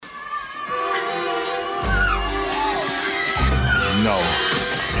No.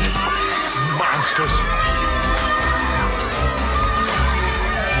 Monsters.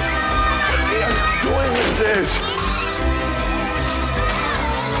 What are you doing with this?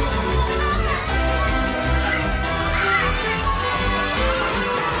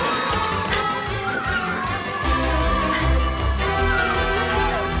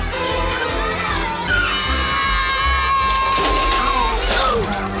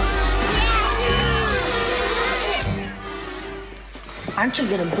 Aren't you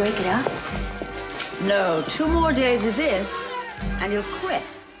gonna break it up? No, 2 more days of this, and you'll quit.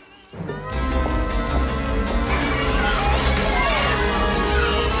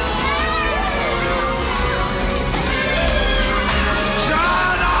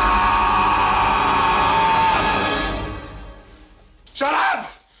 Shut up!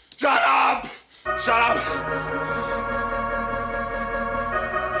 Shut up! Shut up!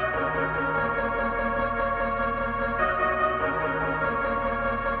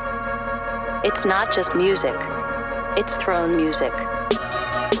 It's not just music, it's throne music. Hey,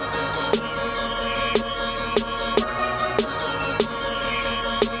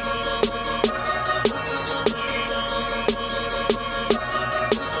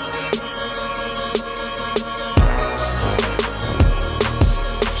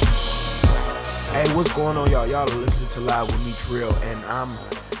 what's going on, y'all? Y'all are listening to Live with me, Trill, and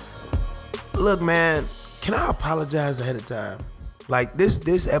look, man, can I apologize ahead of time? Like,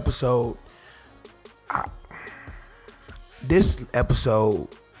 this episode, this episode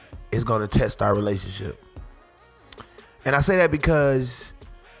is going to test our relationship. And I say that because,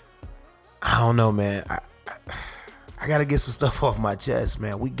 I don't know, man, I got to get some stuff off my chest,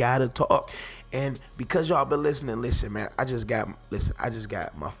 man. We got to talk. And because y'all been listening, listen, man, I just got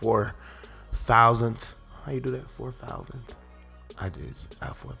my 4,000th. How you do that? 4,000th? I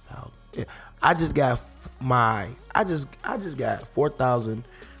got 4,000. Yeah, I just got 4,000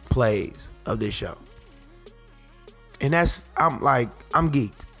 plays of this show. And I'm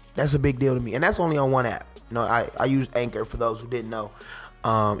geeked. That's a big deal to me. And that's only on one app. You know, I use Anchor for those who didn't know.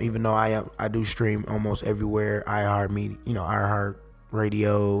 Even though I do stream almost everywhere, iHeart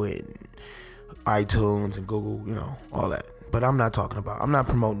Radio and iTunes and Google, you know, all that. But I'm not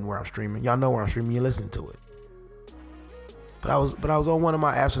promoting where I'm streaming. Y'all know where I'm streaming, you're listening to it. But I was on one of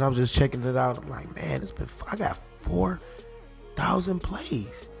my apps and I was just checking it out. I'm like, man, I got 4,000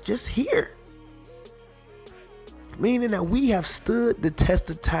 plays just here. Meaning that we have stood the test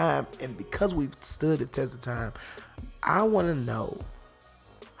of time, and because we've stood the test of time, I want to know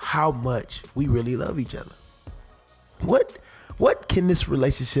how much we really love each other. What can this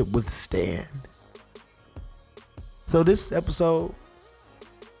relationship withstand? So this episode,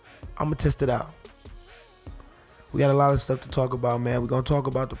 I'm gonna test it out. We got a lot of stuff to talk about, man. We're gonna talk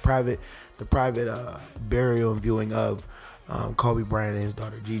about the private burial and viewing of Kobe Bryant and his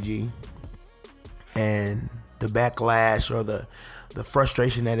daughter Gigi, and the backlash or the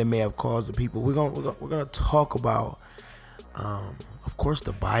frustration that it may have caused the people. We're gonna talk about, of course,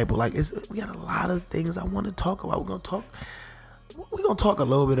 the Bible. Like, we got a lot of things I want to talk about. We're gonna talk a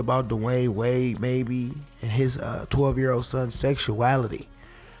little bit about Dwayne Wade, maybe, and his 12-year-old son's sexuality,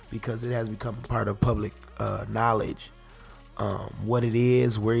 because it has become part of public knowledge. What it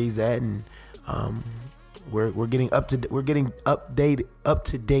is, where he's at, and we're getting up to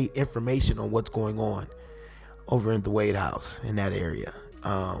date information on what's going on over in the Wade house in that area.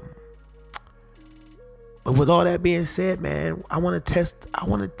 But with all that being said, man, I want to test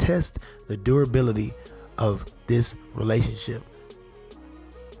the durability of this relationship.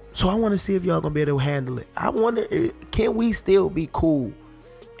 So I want to see if y'all gonna be able to handle it. I wonder, can we still be cool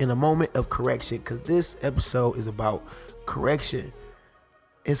in a moment of correction? Because this episode is about correction.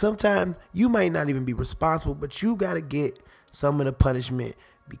 And sometimes you might not even be responsible, but you got to get some of the punishment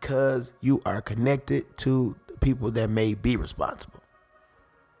because you are connected to the people that may be responsible.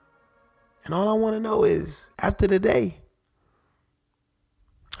 And all I want to know is, after the day,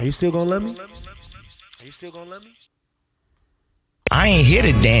 are you still going to love me? Are you still going to love me? I ain't here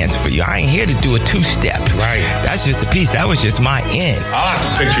to dance for you. I ain't here to do a two-step. Right. That's just a piece. That was just my end. I like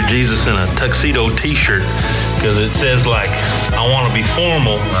to picture Jesus in a tuxedo t-shirt because it says, like, I want to be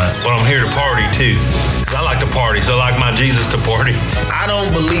formal, but I'm here to party too. I like to party, so I like my Jesus to party. I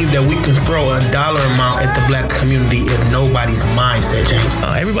don't believe that we can throw a dollar amount at the black community if nobody's mindset changes.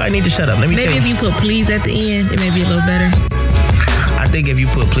 Everybody need to shut up. Let me tell you. Maybe if you put please at the end, it may be a little better. I think if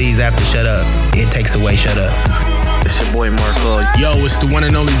you put please after shut up, it takes away shut up. It's your boy Marco. Yo, it's the one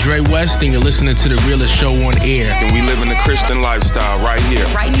and only Dre West, and you're listening to the realest show on air. And we live in the Christian lifestyle right here.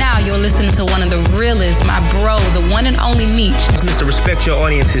 Right now, you're listening to one of the realest, my bro, the one and only Meech. Mr. Respect Your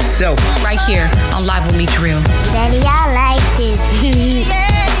Audience himself. Right here on Live with Meech Real. Daddy, I like this.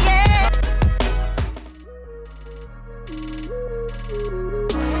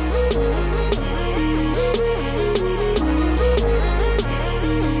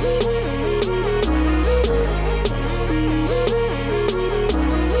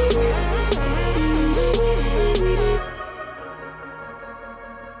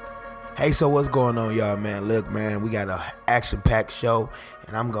 Hey, so what's going on, y'all, man? Look, man, we got a action-packed show,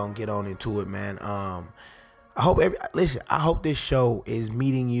 and I'm gonna get on into it, man. I hope this show is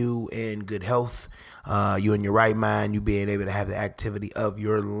meeting you in good health, you in your right mind, you being able to have the activity of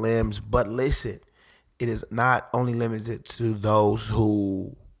your limbs. But listen, it is not only limited to those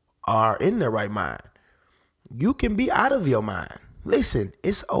who are in their right mind. You can be out of your mind. Listen,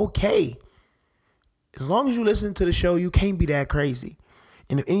 it's okay. As long as you listen to the show, you can't be that crazy.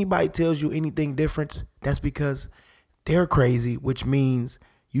 And if anybody tells you anything different, that's because they're crazy, which means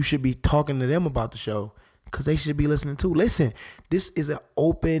you should be talking to them about the show because they should be listening too. Listen, this is an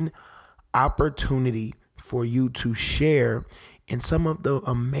open opportunity for you to share in some of the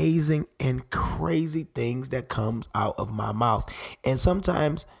amazing and crazy things that comes out of my mouth. And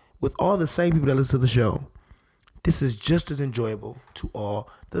sometimes with all the same people that listen to the show, this is just as enjoyable to all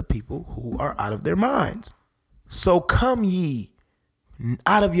the people who are out of their minds. So come ye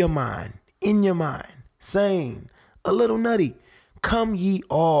out of your mind, in your mind, sane, a little nutty. Come ye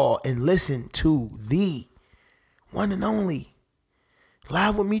all and listen to the one and only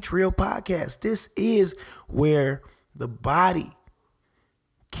Live with Meech Real podcast. This is where the body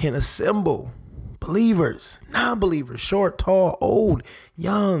can assemble believers, non-believers, short, tall, old,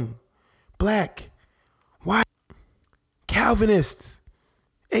 young, black, white, Calvinists,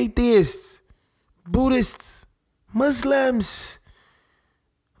 atheists, Buddhists, Muslims.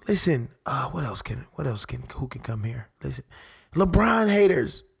 Listen, who can come here? Listen, LeBron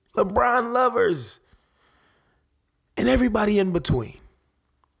haters, LeBron lovers, and everybody in between.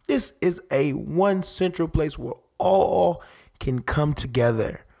 This is a one central place where all can come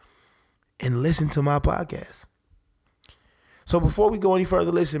together and listen to my podcast. So before we go any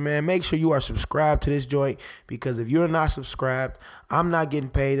further, listen, man, make sure you are subscribed to this joint, because if you're not subscribed, I'm not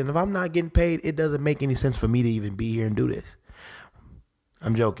getting paid. And if I'm not getting paid, it doesn't make any sense for me to even be here and do this.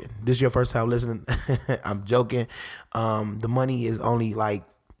 I'm joking. This is your first time listening. I'm joking. The money is only like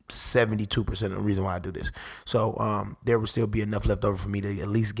 72% of the reason why I do this. So there will still be enough left over for me to at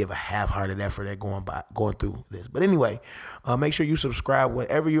least give a half-hearted effort at going through this. But anyway, make sure you subscribe.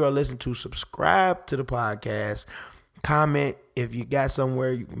 Whatever you are listening to, subscribe to the podcast. Comment if you got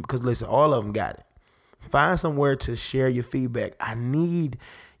somewhere, because listen, all of them got it. Find somewhere to share your feedback. I need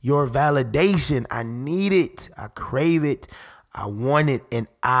your validation. I need it. I crave it. I want it, and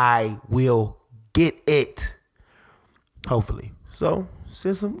I will get it. Hopefully. So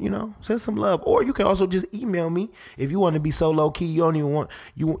send some love. Or you can also just email me if you want to be so low key. You don't want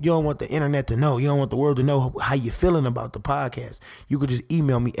the internet to know. You don't want the world to know how you're feeling about the podcast. You could just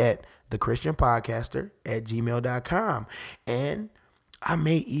email me at thechristianpodcaster@gmail.com. And I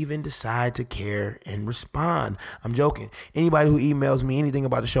may even decide to care and respond. I'm joking. Anybody who emails me anything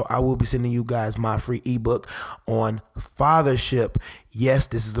about the show, I will be sending you guys my free ebook on fathership. Yes,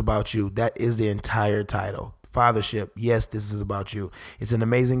 this is about you. That is the entire title. Fathership. Yes, this is about you. It's an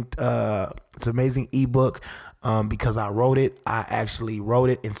amazing ebook because I wrote it. I actually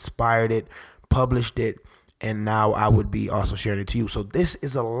wrote it, inspired it, published it, and now I would be also sharing it to you. So this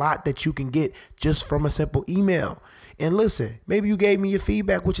is a lot that you can get just from a simple email. And listen, maybe you gave me your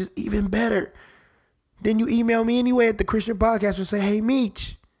feedback, which is even better. Then you email me anyway at the Christian Podcast and say, "Hey,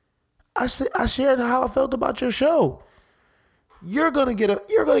 Meech, I shared how I felt about your show. You're gonna get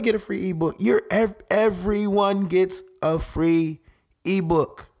a free ebook. Everyone gets a free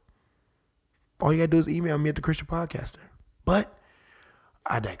ebook. All you gotta do is email me at the Christian Podcaster." But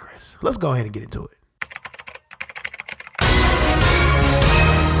I digress. Let's go ahead and get into it.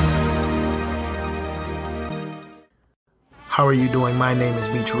 How are you doing? My name is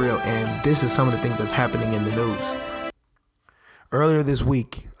Meech Real, and this is some of the things that's happening in the news. Earlier this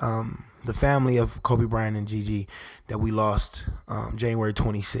week, the family of Kobe Bryant and Gigi that we lost January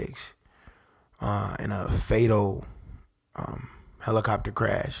 26th in a fatal helicopter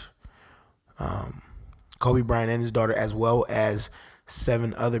crash. Kobe Bryant and his daughter, as well as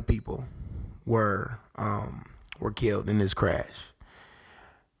 7 other people, were killed in this crash.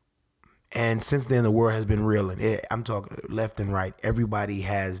 And since then, the world has been reeling. I'm talking left and right. Everybody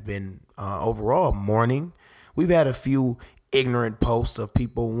has been overall mourning. We've had a few ignorant posts of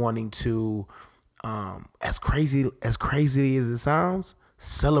people wanting to, as crazy as it sounds,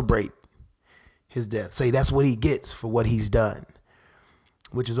 celebrate his death. Say that's what he gets for what he's done,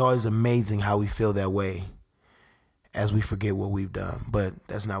 which is always amazing how we feel that way as we forget what we've done. But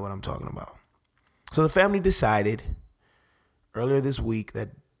that's not what I'm talking about. So the family decided earlier this week that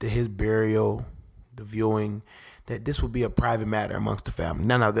his burial, the viewing, that this would be a private matter amongst the family.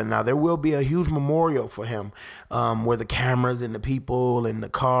 Now there will be a huge memorial for him, where the cameras and the people and the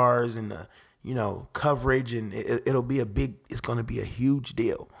cars and the, coverage, and it's going to be a huge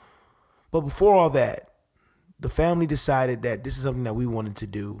deal. But before all that, the family decided that this is something that we wanted to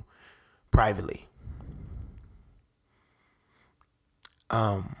do privately.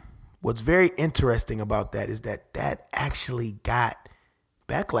 What's very interesting about that is that actually got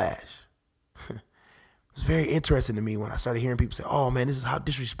backlash. It's very interesting to me when I started hearing people say, oh man, this is how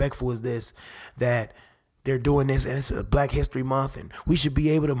disrespectful is this, that they're doing this and it's a Black History Month and we should be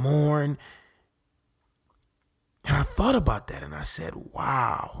able to mourn. And I thought about that and I said,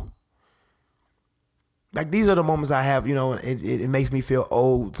 wow. Like, these are the moments I have, it makes me feel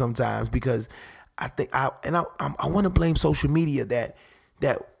old sometimes, because I think I want to blame social media that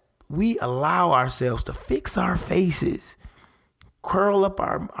we allow ourselves to fix our faces, curl up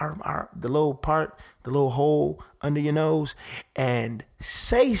the little hole under your nose, and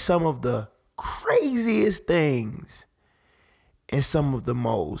say some of the craziest things in some of the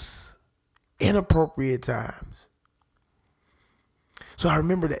most inappropriate times. So I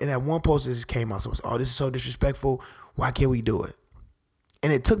remember that in that one post that just came out, so it was, this is so disrespectful. Why can't we do it?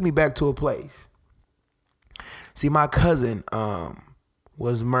 And it took me back to a place. See, my cousin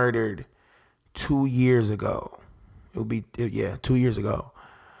was murdered 2 years ago. 2 years ago.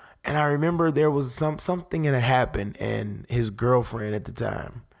 And I remember there was something that happened, and his girlfriend at the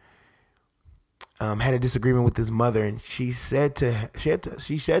time had a disagreement with his mother, and she said, I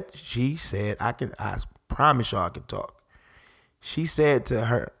promise y'all I can talk. She said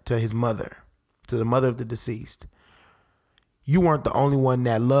to his mother, to the mother of the deceased, you weren't the only one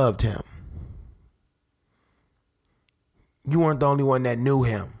that loved him. You weren't the only one that knew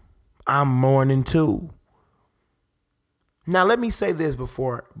him. I'm mourning too. Now, let me say this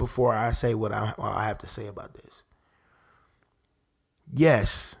before I say what I have to say about this.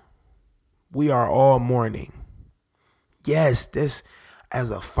 Yes, we are all mourning. Yes, as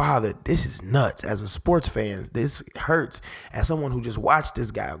a father, this is nuts. As a sports fan, this hurts. As someone who just watched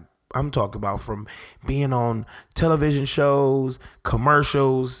this guy, I'm talking about from being on television shows,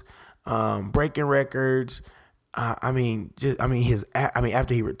 commercials, breaking records. After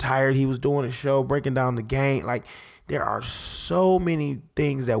he retired, he was doing a show breaking down the game. Like, there are so many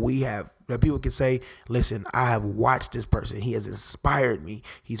things that we have that people can say, listen, I have watched this person. He has inspired me.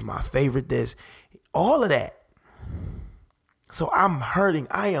 He's my favorite this. All of that. So I'm hurting.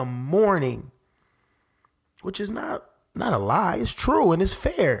 I am mourning, which is not a lie. It's true and it's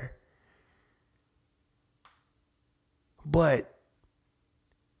fair. But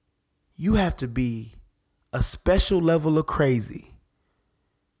you have to be a special level of crazy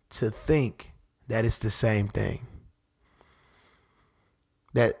to think that it's the same thing.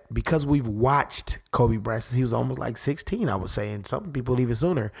 That because we've watched Kobe Bryant since he was almost like 16, I would say, and some people even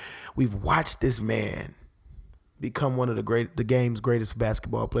sooner, we've watched this man become one of the game's greatest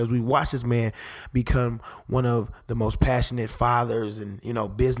basketball players. We watched this man become one of the most passionate fathers and,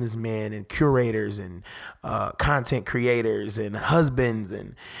 businessmen and curators and content creators and husbands,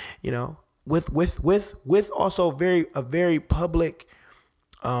 and, with also a very public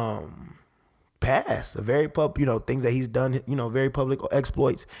past, a very things that he's done, very public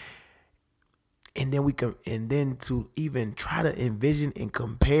exploits. And then to even try to envision and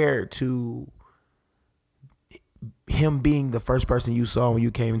compare to him being the first person you saw when you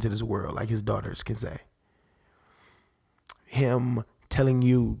came into this world, like his daughters can say. Him telling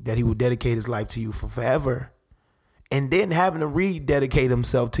you that he would dedicate his life to you for forever, and then having to rededicate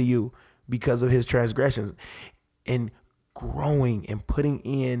himself to you because of his transgressions, and growing and putting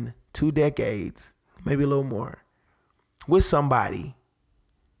in 2 decades, maybe a little more, with somebody,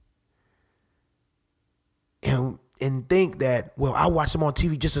 and think that, well, I watched him on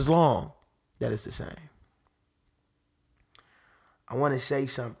TV just as long. That is the same. I want to say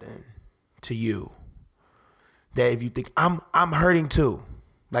something to you that if you think I'm hurting too,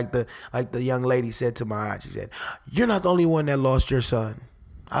 like the young lady said to my aunt, she said, you're not the only one that lost your son.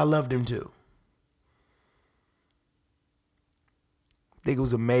 I loved him too. I think it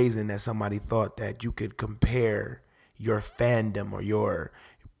was amazing that somebody thought that you could compare your fandom or your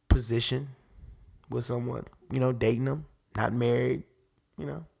position with someone, dating them, not married,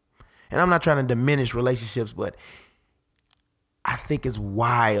 And I'm not trying to diminish relationships, but I think it's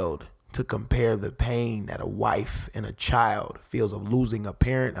wild to compare the pain that a wife and a child feels of losing a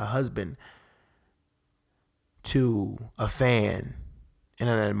parent, a husband, to a fan and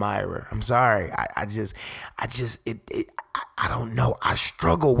an admirer. I'm sorry. I don't know. I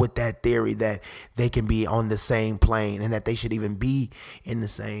struggle with that theory that they can be on the same plane and that they should even be in the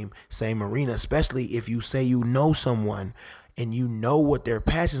same arena, especially if you say you know someone and you know what their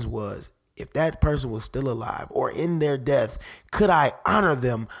passions was. If that person was still alive or in their death, could I honor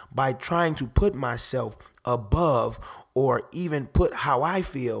them by trying to put myself above or even put how I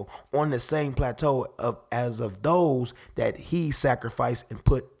feel on the same plateau as those that he sacrificed and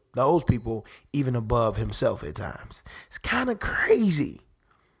put those people even above himself at times? It's kind of crazy.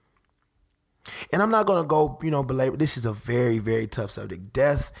 And I'm not going to go, belabor. This is a very, very tough subject.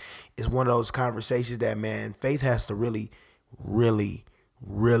 Death is one of those conversations that, man, faith has to really, really,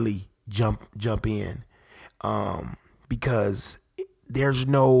 really jump in, because there's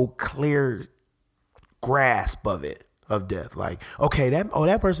no clear grasp of death. Like, okay,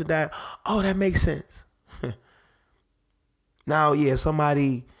 that person died. Oh, that makes sense. Now, yeah,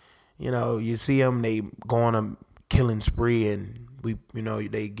 somebody, you see them, they go on a killing spree, and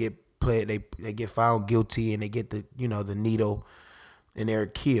they get they get found guilty, and they get the the needle, and they're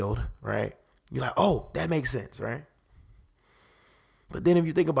killed, right? You're like, oh, that makes sense, right? But then if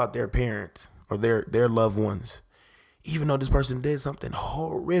you think about their parents or their loved ones, even though this person did something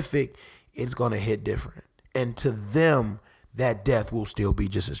horrific, it's going to hit different. And to them, that death will still be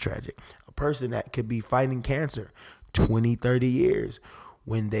just as tragic. A person that could be fighting cancer 20, 30 years,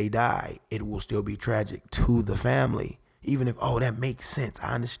 when they die, it will still be tragic to the family. Even if, oh, that makes sense.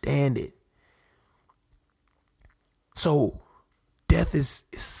 I understand it. So death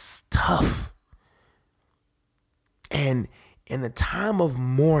is tough. And in a time of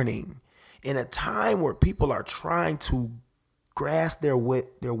mourning, in a time where people are trying to grasp their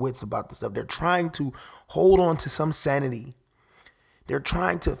wits about this stuff, they're trying to hold on to some sanity. They're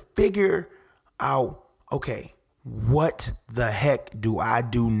trying to figure out, okay, what the heck do I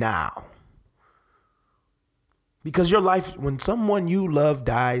do now? Because your life, when someone you love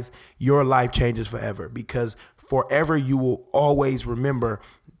dies, your life changes forever. Because forever you will always remember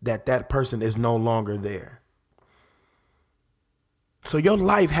that person is no longer there. So your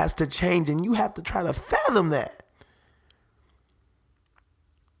life has to change, and you have to try to fathom that.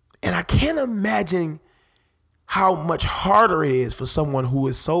 And I can't imagine how much harder it is for someone who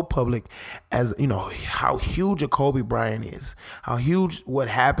is so public as, how huge a Kobe Bryant is, how huge what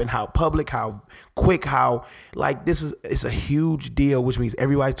happened, how public, how quick, how it's a huge deal, which means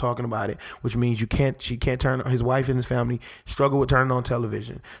everybody's talking about it, which means she can't turn, his wife and his family struggle with turning on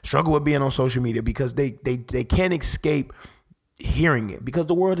television, struggle with being on social media, because they can't escape hearing it, because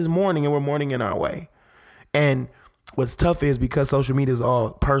the world is mourning, and we're mourning in our way. And what's tough is because social media is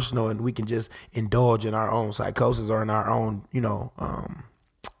all personal, and we can just indulge in our own psychosis or in our own, our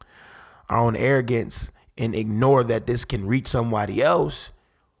own arrogance, and ignore that this can reach somebody else.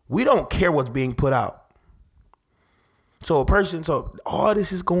 We don't care what's being put out. So all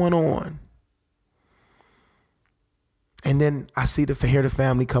this is going on. And then I hear the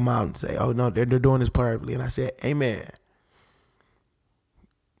family come out and say, oh no, they're doing this privately. And I said, amen.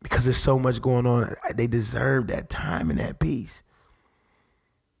 Because there's so much going on. They deserve that time and that peace.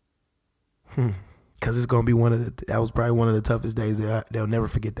 Because it's going to be that was probably one of the toughest days. They'll never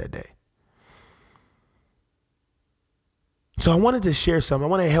forget that day. So I wanted to share something. I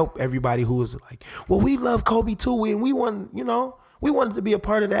want to help everybody who is like, well, we love Kobe too. And we want, we wanted to be a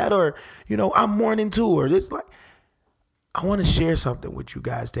part of that, or, I'm mourning too, or this. I want to share something with you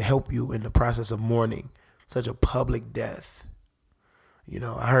guys to help you in the process of mourning such a public death.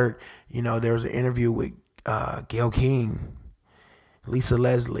 I heard, there was an interview with Gayle King, Lisa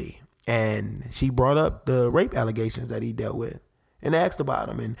Leslie, and she brought up the rape allegations that he dealt with and asked about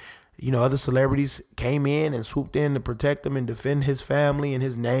him. And, other celebrities came in and swooped in to protect him and defend his family and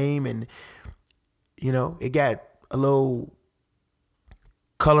his name. And, it got a little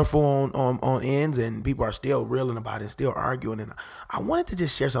colorful on ends, and people are still reeling about it, still arguing. And I wanted to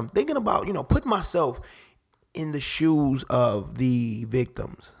just share something, thinking about, putting myself in the shoes of the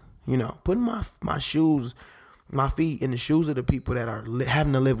victims, putting my feet in the shoes of the people that are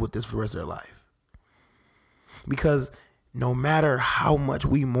having to live with this for the rest of their life. Because no matter how much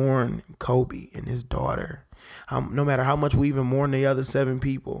we mourn Kobe and his daughter, no matter how much we even mourn the other 7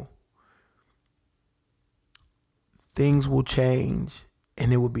 people, things will change,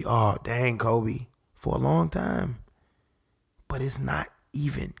 and it will be, oh, dang, Kobe, for a long time. But it's not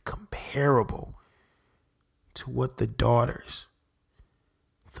even comparable to what the daughters,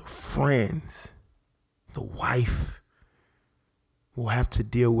 the friends, the wife will have to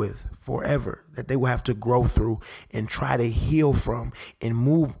deal with forever, that they will have to grow through and try to heal from and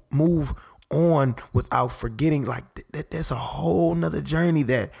move on without forgetting, like, that's a whole nother journey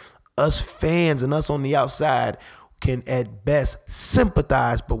that us fans and us on the outside can at best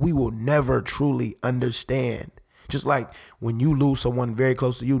sympathize, but we will never truly understand. Just like when you lose someone very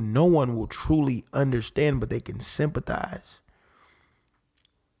close to you, no one will truly understand, but they can sympathize.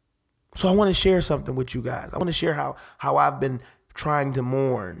 So I want to share something with you guys. I want to share how I've been trying to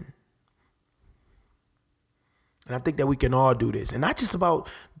mourn. And I think that we can all do this. And not just about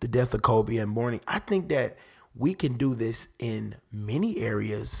the death of Kobe and mourning. I think that we can do this in many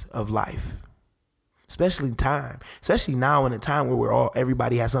areas of life. Especially time. Especially now in a time where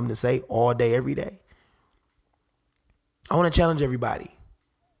everybody has something to say all day, every day. I want to challenge everybody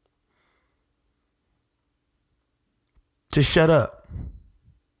to shut up.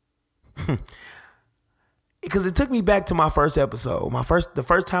 Because it took me back to my first episode. The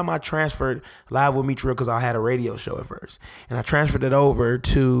first time I transferred Live with Me Trill, because I had a radio show at first. And I transferred it over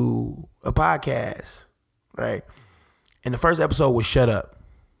to a podcast, right? And the first episode was Shut Up.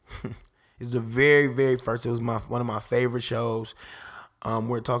 It's the very, very first. It was one of my favorite shows,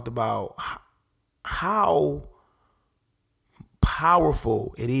 where it talked about how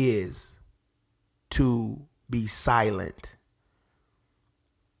powerful it is to be silent.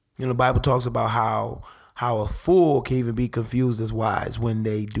 You know, the Bible talks about how a fool can even be confused as wise when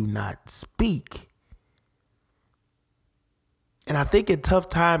they do not speak. And I think in tough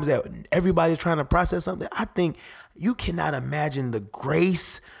times that everybody's trying to process something, I think you cannot imagine the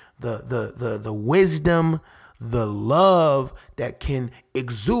grace, the wisdom, the love that can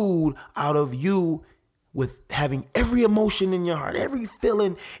exude out of you with having every emotion in your heart, every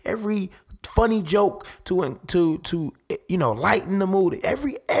feeling, every funny joke to lighten the mood,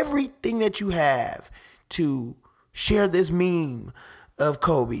 everything that you have to share this meme of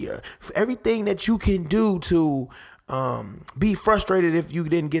Kobe, or everything that you can do to be frustrated if you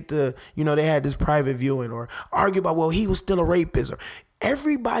didn't get they had this private viewing, or argue about, well, he was still a rapist, or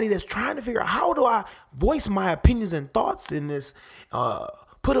everybody that's trying to figure out, how do I voice my opinions and thoughts in this,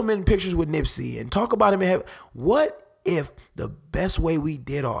 put them in pictures with Nipsey and talk about him in heaven. What if the best way we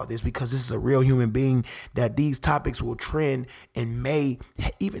did all this, because this is a real human being, that these topics will trend and may,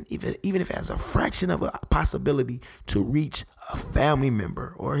 even if it has a fraction of a possibility to reach a family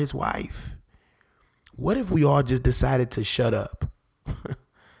member or his wife? What if we all just decided to shut up?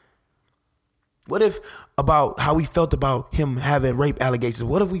 What if about how we felt about him having rape allegations?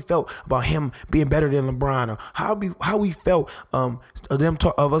 What if we felt about him being better than LeBron? Or how we felt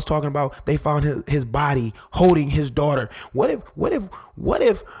of us talking about they found his body holding his daughter? What if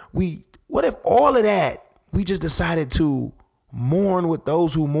all of that, we just decided to mourn with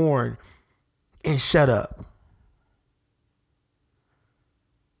those who mourn and shut up?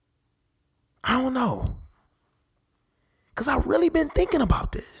 I don't know. Because I've really been thinking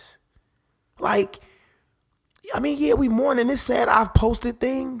about this. Like, I mean, yeah, we mourn, and it's sad I've posted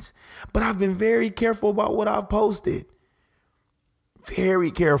things, but I've been very careful about what I've posted.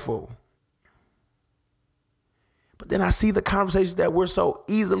 Very careful. But then I see the conversations that we're so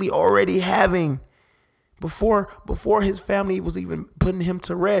easily already having before his family was even putting him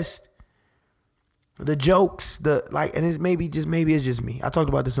to rest. The jokes, and maybe it's just me. I talked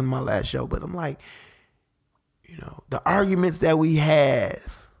about this in my last show, but I'm like, the arguments that we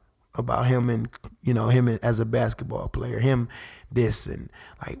have about him and, him as a basketball player, him this, and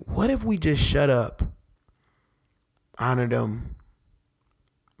like, what if we just shut up, honored him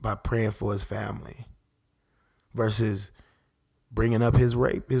by praying for his family, versus bringing up his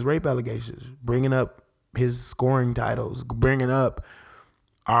rape allegations, bringing up his scoring titles, bringing up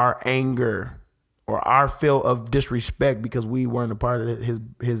our anger or our feel of disrespect because we weren't a part of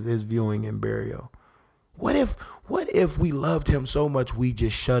his viewing and burial? What if we loved him so much we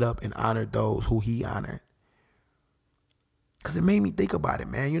just shut up and honored those who he honored? Because it made me think about it,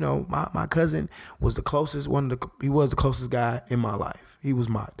 man. My cousin was the closest he was the closest guy in my life.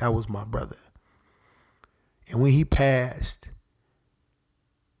 That was my brother. And when he passed,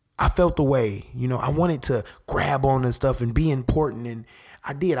 I felt the way, I wanted to grab on and stuff and be important, and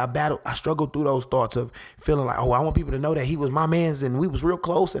I did. I struggled through those thoughts of feeling like, oh, I want people to know that he was my man's and we was real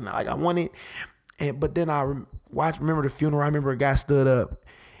close, and like I wanted. But then I remember the funeral. I remember a guy stood up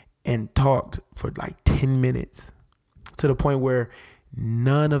and talked for like 10 minutes to the point where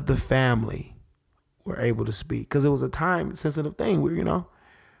none of the family were able to speak because it was a time sensitive thing where,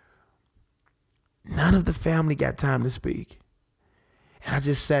 none of the family got time to speak. And I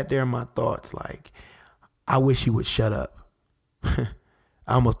just sat there in my thoughts like, I wish he would shut up. I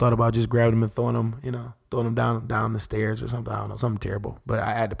almost thought about just grabbing him and throwing him down the stairs or something. I don't know, something terrible. But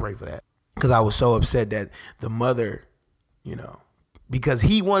I had to pray for that. Because I was so upset that the mother, because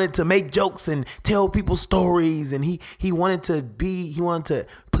he wanted to make jokes and tell people stories, and he wanted to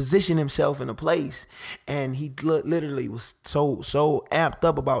position himself in a place, and he literally was so amped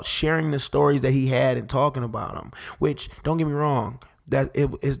up about sharing the stories that he had and talking about them. Which, don't get me wrong, that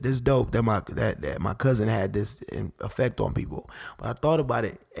it's dope that my cousin had this effect on people. But I thought about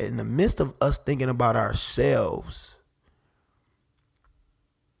it in the midst of us thinking about ourselves.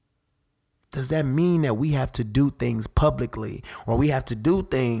 Does that mean that we have to do things publicly, or we have to do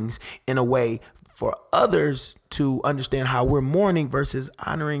things in a way for others to understand how we're mourning versus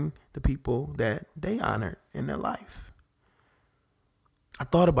honoring the people that they honored in their life? I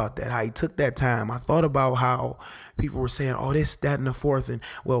thought about that, how he took that time. I thought about how people were saying, oh, this, that, and the fourth, and,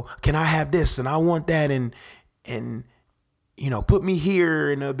 well, can I have this, and I want that, and you know, put me here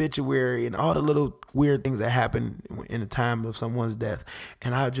in the obituary, and all the little weird things that happen in the time of someone's death.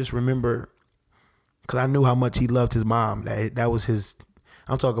 And I just remember, because I knew how much he loved his mom. That was his,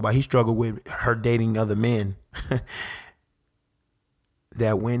 I'm talking about, he struggled with her dating other men.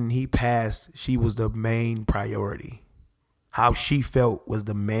 That when he passed, she was the main priority. How she felt was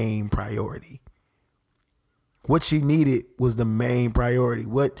the main priority. What she needed was the main priority.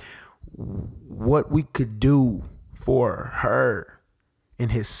 What we could do for her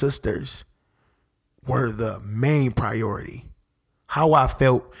and his sisters were the main priority. How I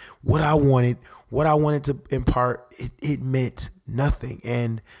felt, what I wanted to impart, it meant nothing.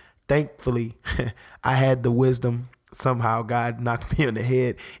 And thankfully, I had the wisdom. Somehow God knocked me on the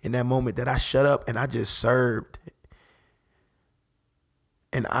head in that moment that I shut up and I just served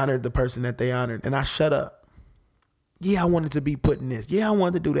and honored the person that they honored. And I shut up. Yeah, I wanted to be put in this. Yeah, I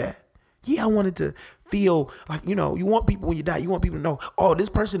wanted to do that. Yeah, I wanted to feel like, you know, you want people, when you die, you want people to know, oh, this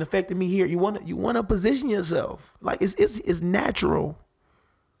person affected me here. You want to position yourself. Like it's natural.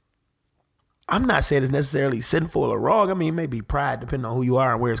 I'm not saying it's necessarily sinful or wrong. I mean, it may be pride depending on who you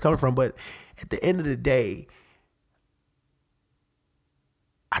are and where it's coming from. But at the end of the day,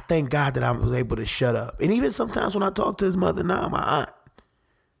 I thank God that I was able to shut up. And even sometimes when I talk to his mother now, my aunt,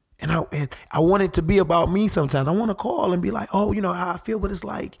 and I want it to be about me sometimes. I want to call and be like, oh, you know how I feel, but it's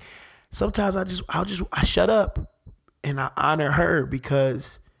like sometimes I shut up and I honor her,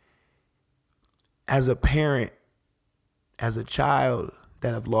 because as a parent, as a child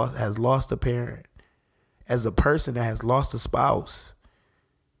that has lost a parent, as a person that has lost a spouse,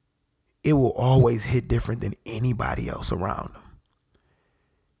 it will always hit different than anybody else around them.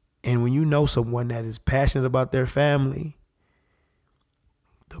 And when you know someone that is passionate about their family,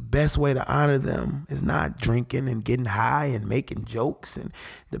 the best way to honor them is not drinking and getting high and making jokes. And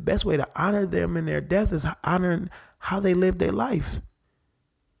the best way to honor them in their death is honoring how they lived their life.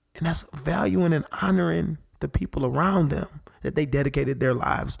 And that's valuing and honoring the people around them that they dedicated their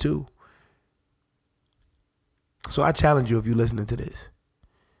lives to. So I challenge you, if you're listening to this,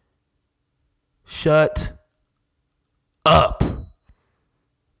 shut up.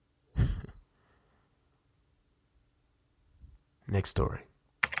 Next story.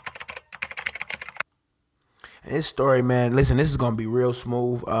 And this story, man, listen, this is gonna be real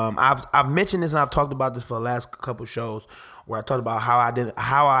smooth. I've mentioned this and I've talked about this for the last couple shows, where I talked about how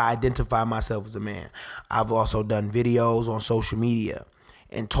I identify myself as a man. I've also done videos on social media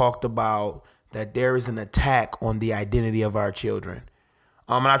and talked about that there is an attack on the identity of our children.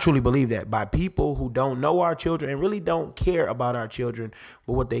 And I truly believe that, by people who don't know our children and really don't care about our children,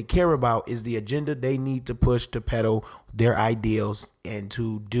 but what they care about is the agenda they need to push to peddle their ideals and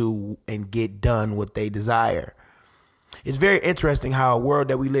to do and get done what they desire. It's very interesting how a world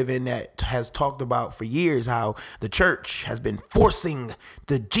that we live in that has talked about for years how the church has been forcing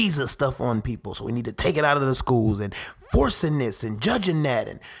the Jesus stuff on people. So we need to take it out of the schools and forcing this and judging that.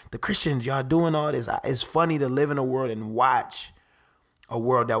 And the Christians, y'all doing all this. It's funny to live in a world and watch a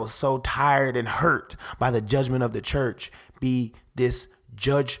world that was so tired and hurt by the judgment of the church be this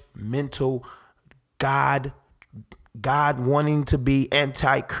judgmental God wanting to be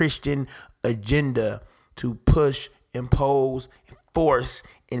anti-Christian agenda to push, impose, force,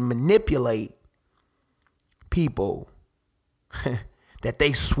 and manipulate people that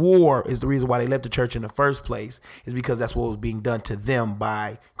they swore is the reason why they left the church in the first place, is because that's what was being done to them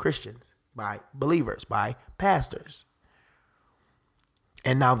by Christians, by believers, by pastors.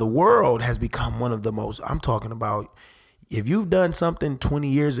 And now the world has become one of the most, I'm talking about, if you've done something 20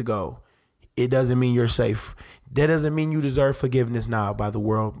 years ago, it doesn't mean you're safe. That doesn't mean you deserve forgiveness now by the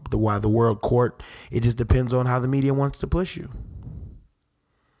world court. It just depends on how the media wants to push you.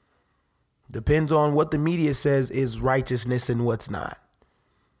 Depends on what the media says is righteousness and what's not,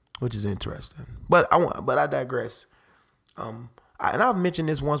 which is interesting. But I digress. And I've mentioned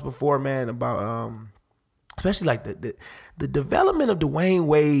this once before, man, about especially like the development of Dwayne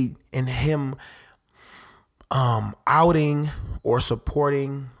Wade and him outing or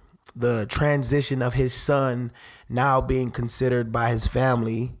supporting the transition of his son now being considered by his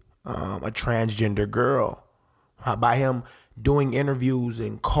family a transgender girl, by him doing interviews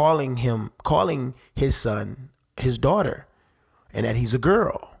and calling his son his daughter, and that he's a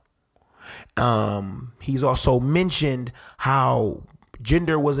girl. He's also mentioned how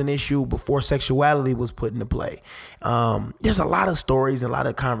gender was an issue before sexuality was put into play. There's a lot of stories and a lot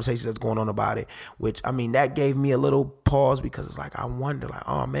of conversations that's going on about it, which, I mean, that gave me a little pause, because it's like, I wonder, like,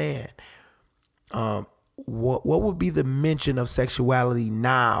 oh man, what would be the mention of sexuality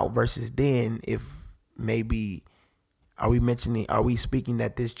now versus then? If maybe, are we speaking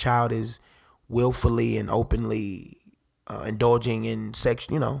that this child is willfully and openly indulging in sex,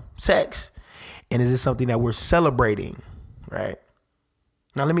 sex? And is this something that we're celebrating, right?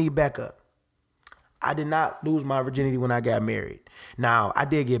 Now, let me back up. I did not lose my virginity when I got married. Now, I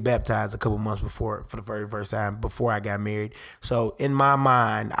did get baptized a couple months before, for the very first time, before I got married. So in my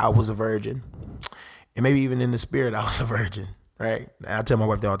mind, I was a virgin. And maybe even in the spirit, I was a virgin, right? And I tell my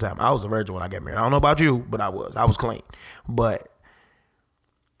wife that all the time. I was a virgin when I got married. I don't know about you, but I was clean. But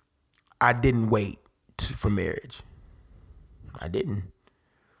I didn't wait for marriage. I didn't.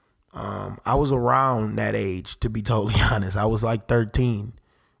 I was around that age, to be totally honest. I was like 13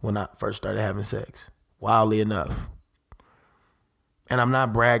 when I first started having sex, wildly enough. And I'm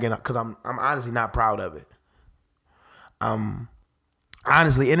not bragging, because I'm honestly not proud of it.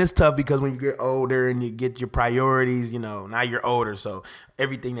 Honestly, and it's tough because when you get older and you get your priorities, now you're older, so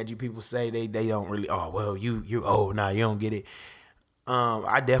everything that you people say, they don't really, oh, well, you're old now, you don't get it.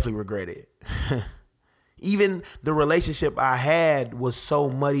 I definitely regret it. Even the relationship I had was so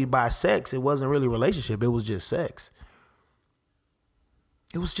muddied by sex, it wasn't really a relationship, it was just sex.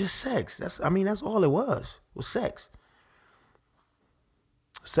 It was just sex. That's all it was sex.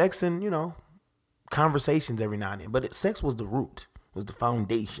 Sex and, conversations every now and then. But sex was the root, was the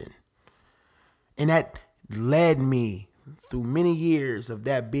foundation. And that led me through many years of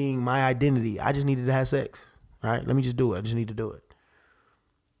that being my identity. I just needed to have sex. All right, let me just do it. I just need to do it.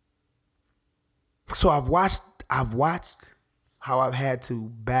 So I've watched how I've had to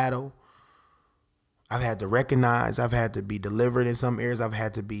battle. I've had to recognize. I've had to be delivered in some areas. I've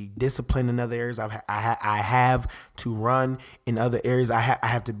had to be disciplined in other areas. I have to run in other areas. I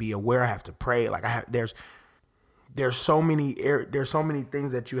have to be aware. I have to pray. Like there's so many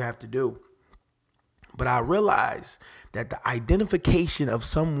things that you have to do. But I realize that the identification of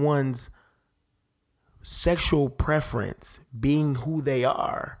someone's sexual preference being who they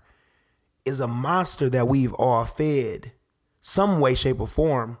are is a monster that we've all fed some way, shape, or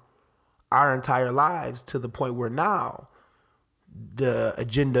form our entire lives, to the point where now the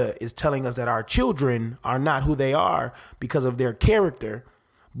agenda is telling us that our children are not who they are because of their character,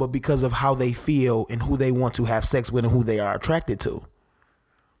 but because of how they feel and who they want to have sex with and who they are attracted to.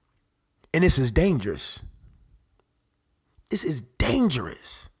 And this is dangerous. This is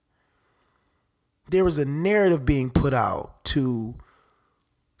dangerous. There is a narrative being put out to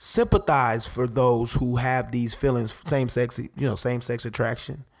sympathize for those who have these feelings, same-sex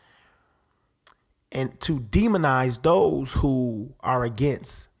attraction, and to demonize those who are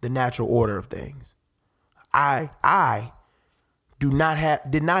against the natural order of things. I did not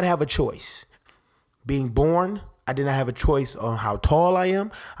have a choice. Being born, I did not have a choice on how tall I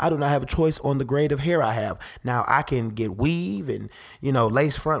am. I do not have a choice on the grade of hair I have. Now I can get weave and,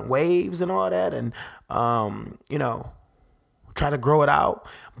 lace front waves and all that, and, try to grow it out.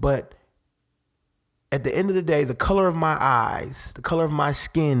 But at the end of the day, the color of my eyes, the color of my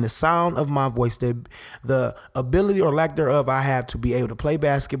skin, the sound of my voice, the ability or lack thereof I have to be able to play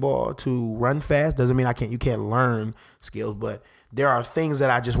basketball, to run fast, doesn't mean you can't learn skills, but there are things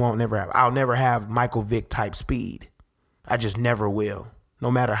that I just won't never have. I'll never have Michael Vick type speed. I just never will. No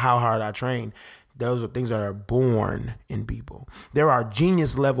matter how hard I train. Those are things that are born in people. There are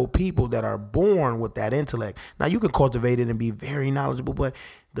genius level people that are born with that intellect. Now you can cultivate it and be very knowledgeable, but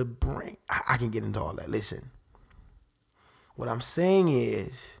the brain, I can get into all that. Listen, what I'm saying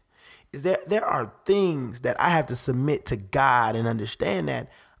is that there are things that I have to submit to God and understand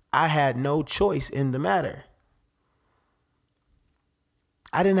that I had no choice in the matter.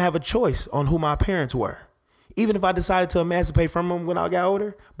 I didn't have a choice on who my parents were. Even if I decided to emancipate from them when I got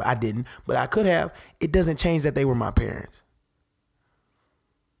older, but I didn't, but I could have, it doesn't change that they were my parents.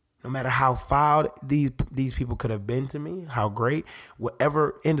 No matter how foul these people could have been to me, how great,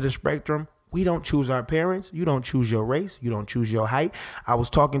 whatever end of the spectrum, we don't choose our parents. You don't choose your race. You don't choose your height. I was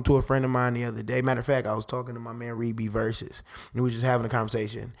talking to a friend of mine the other day. Matter of fact, I was talking to my man Reed B. Versus, and we were just having a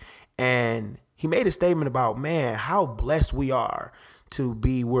conversation. And He made a statement about, man, how blessed we are to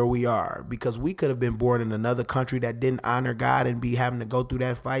be where we are, because we could have been born in another country that didn't honor God and be having to go through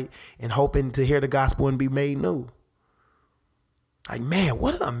that fight and hoping to hear the gospel and be made new. Like, man,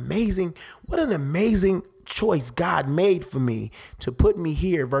 what an amazing choice God made for me to put me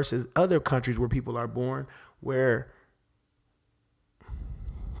here versus other countries where people are born, where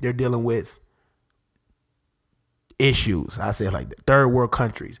they're dealing with issues. I say like that. Third world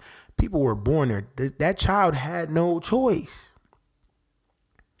countries. People were born there. That child had no choice.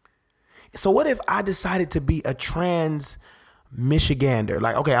 So what if I decided to be a trans Michigander?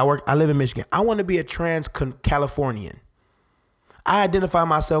 Like, okay, I live in Michigan. I want to be a trans Californian. I identify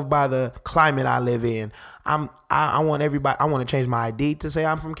myself by the climate I live in. I want everybody. I want to change my ID to say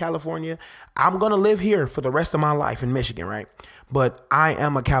I'm from California. I'm gonna live here for the rest of my life in Michigan, right? But I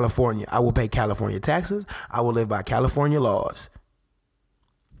am a Californian. I will pay California taxes. I will live by California laws.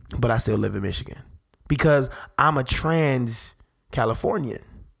 But I still live in Michigan because I'm a trans Californian,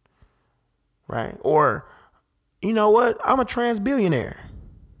 right? Or, you know what? I'm a trans billionaire.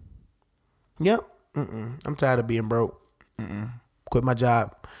 Yep. I'm tired of being broke. Quit my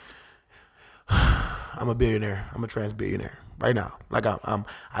job. I'm a billionaire. I'm a trans billionaire right now. Like I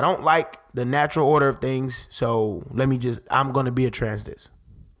don't like the natural order of things. So I'm going to be a trans this.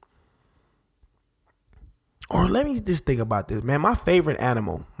 Or let me just think about this, man. My favorite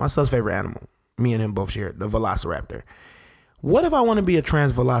animal, my son's favorite animal, me and him both share, the velociraptor. What if I want to be a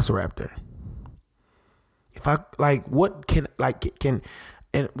trans velociraptor? If I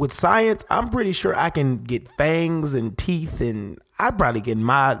and with science, I'm pretty sure I can get fangs and teeth, and I probably can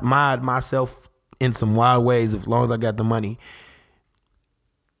mod myself in some wild ways as long as I got the money.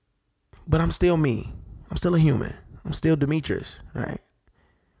 But I'm still me. I'm still a human. I'm still Demetrius, right?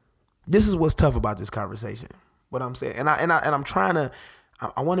 This is what's tough about this conversation. What I'm saying, and I'm trying to.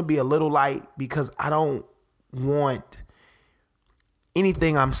 I want to be a little light because I don't want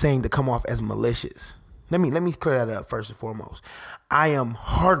anything I'm saying to come off as malicious. Let me clear that up first and foremost. I am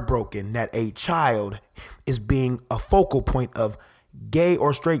heartbroken that a child is being a focal point of gay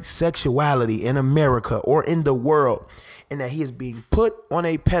or straight sexuality in America or in the world, and that he is being put on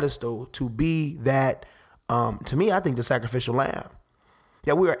a pedestal to be that, to me, I think the sacrificial lamb.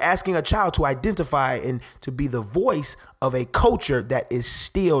 That we are asking a child to identify and to be the voice of a culture that is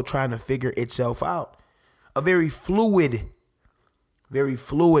still trying to figure itself out. A very fluid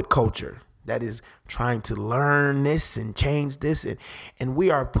culture that is trying to learn this and change this. And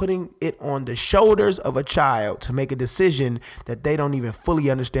we are putting it on the shoulders of a child to make a decision that they don't even fully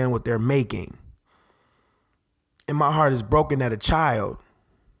understand what they're making. And my heart is broken that a child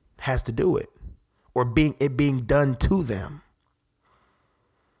has to do it or being done to them.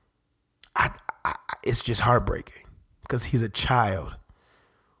 It's just heartbreaking because he's a child.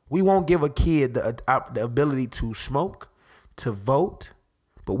 We won't give a kid the ability to smoke, to vote,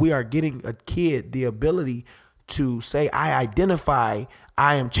 but we are getting a kid the ability to say, I identify,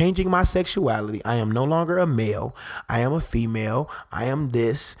 I am changing my sexuality. I am no longer a male. I am a female. I am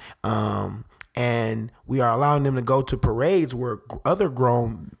this. And we are allowing them to go to parades where other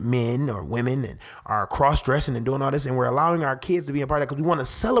grown men or women and are cross-dressing and doing all this. And we're allowing our kids to be a part of that because we want to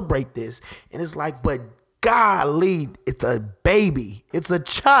celebrate this. And it's like, but golly, it's a baby. It's a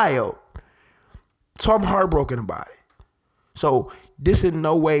child. So I'm heartbroken about it. So this in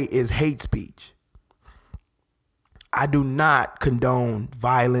no way is hate speech. I do not condone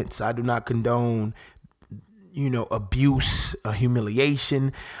violence. I do not condone, abuse,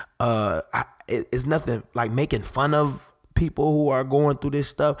 humiliation. It's nothing like making fun of people who are going through this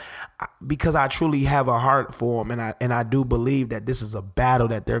stuff, because I truly have a heart for them, and I do believe that this is a battle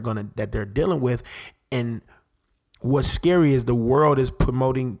that they're dealing with. And what's scary is the world is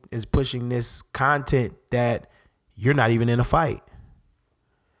pushing this content that you're not even in a fight.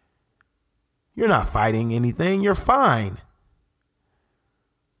 You're not fighting anything. You're fine.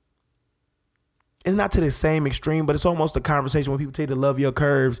 It's not to the same extreme, but it's almost a conversation when people tell you to love your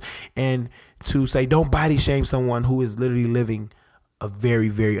curves and to say, don't body shame someone who is literally living a very,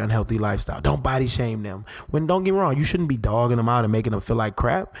 very unhealthy lifestyle. Don't body shame them. When, don't get me wrong, you shouldn't be dogging them out and making them feel like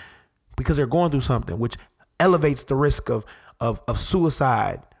crap because they're going through something, which elevates the risk of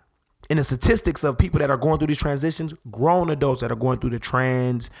suicide. In the statistics of people that are going through these transitions, grown adults that are going through the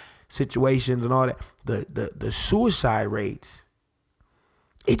trans situations and all that, the suicide rates,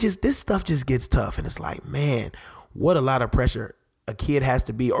 this stuff just gets tough. And it's like, man, what a lot of pressure a kid has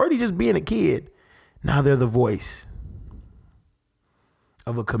to be, already just being a kid. Now they're the voice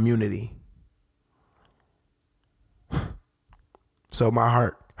of a community. So my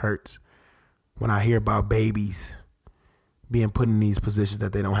heart hurts when I hear about babies being put in these positions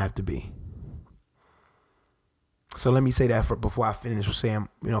that they don't have to be. So let me say that before I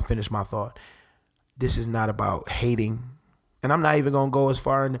finish my thought. This is not about hating. And I'm not even going to go as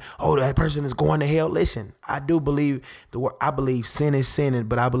far in, that person is going to hell. Listen, I do believe I believe sin is sin,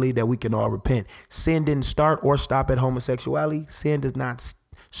 but I believe that we can all repent. Sin didn't start or stop at homosexuality. Sin does not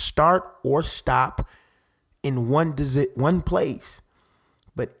start or stop in one place.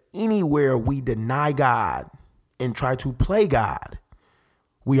 But anywhere we deny God and try to play God,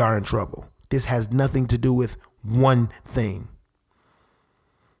 we are in trouble. This has nothing to do with one thing.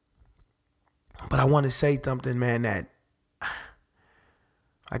 But I want to say something, man, that,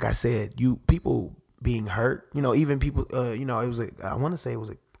 like I said, people being hurt, even people, it was I want to say it was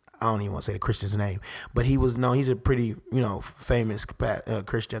I don't even want to say the Christian's name, but he's a pretty, famous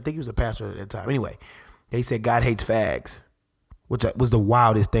Christian. I think he was a pastor at that time. Anyway, they said God hates fags, which was the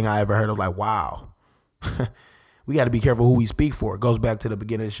wildest thing I ever heard of. Like, wow. We got to be careful who we speak for. It goes back to the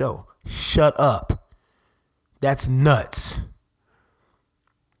beginning of the show. Shut up. That's nuts.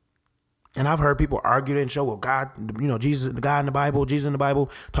 And I've heard people argue and show, well, God, Jesus, the God in the Bible, Jesus in the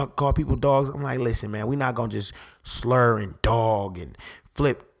Bible, call people dogs. I'm like, listen, man, we're not going to just slur and dog and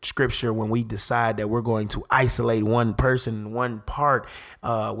flip scripture when we decide that we're going to isolate one person, one part,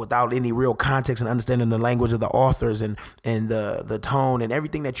 without any real context and understanding the language of the authors and the tone and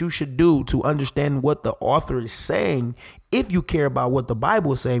everything that you should do to understand what the author is saying, if you care about what the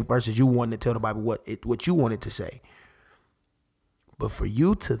Bible is saying versus you wanting to tell the Bible what you want it to say. But for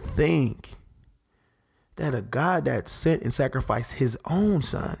you to think that a God that sent and sacrificed his own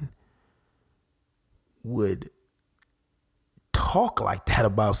son would talk like that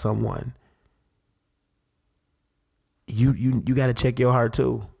about someone, you got to check your heart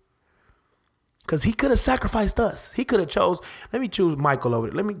too. Because he could have sacrificed us. He could have chose, let me choose Michael over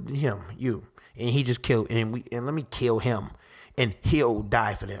there. You. And he just killed, and let me kill him and he'll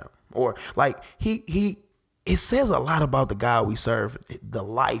die for them. Or like it says a lot about the God we serve, the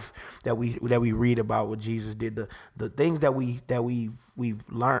life that we read about what Jesus did, the things that we've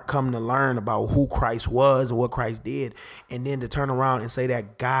come to learn about who Christ was and what Christ did, and then to turn around and say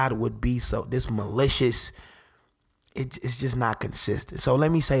that God would be this malicious, it's just not consistent. So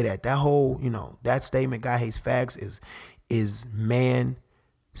let me say that whole, that statement, God hates fags, is man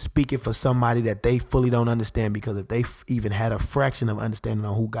speaking for somebody that they fully don't understand, because if they even had a fraction of understanding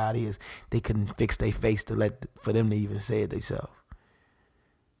on who God is, they couldn't fix their face for them to even say it themselves.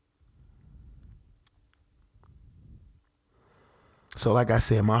 So like I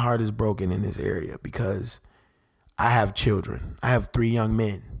said, my heart is broken in this area because I have children. I have 3 young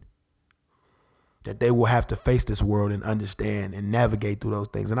men that they will have to face this world and understand and navigate through those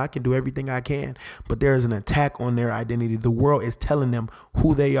things. And I can do everything I can, but there is an attack on their identity. The world is telling them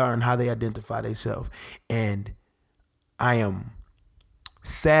who they are and how they identify themselves. And I am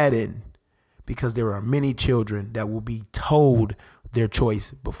saddened because there are many children that will be told their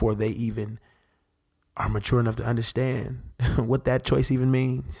choice before they even are mature enough to understand what that choice even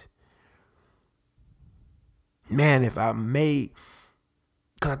means. Man, if I made...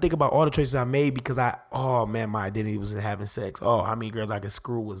 Because I think about all the choices I made because my identity was in having sex. Oh, how many girls I could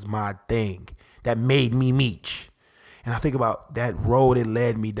screw was my thing. That made me Meech. And I think about that road it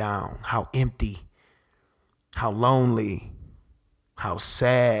led me down. How empty, how lonely, how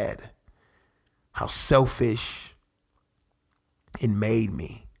sad, how selfish it made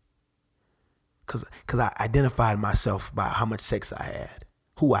me. Because I identified myself by how much sex I had,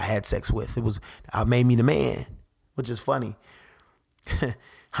 who I had sex with. I made me the man, which is funny.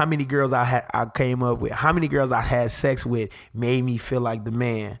 How many girls I came up with, how many girls I had sex with made me feel like the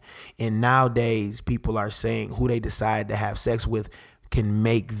man. And nowadays people are saying who they decide to have sex with can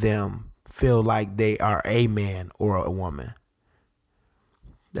make them feel like they are a man or a woman.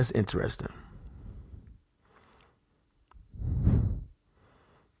 That's interesting.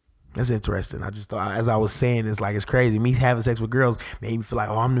 That's interesting. I just thought, as I was saying, it's crazy. Me having sex with girls made me feel like,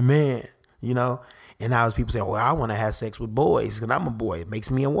 I'm the man, And now as people say, well, I want to have sex with boys because I'm a boy. It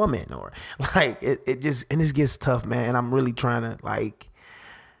makes me a woman. Or this gets tough, man. And I'm really trying to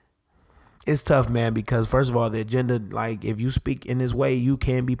it's tough, man, because first of all, the agenda, if you speak in this way, you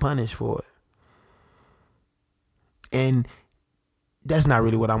can be punished for it. And that's not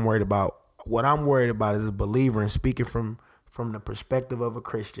really what I'm worried about. What I'm worried about is a believer, and speaking from the perspective of a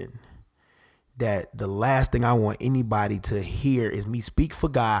Christian, that the last thing I want anybody to hear is me speak for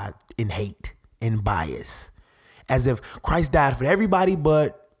God in hate and bias, as if Christ died for everybody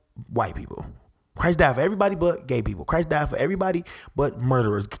but white people. Christ died for everybody but gay people. Christ died for everybody but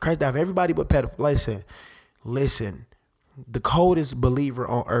murderers. Christ died for everybody but pedophiles. Listen, the coldest believer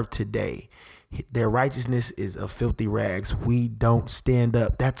on earth today, their righteousness is of filthy rags. We don't stand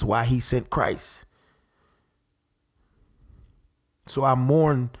up. That's why he sent Christ. So I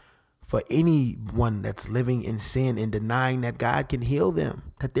mourn for anyone that's living in sin and denying that God can heal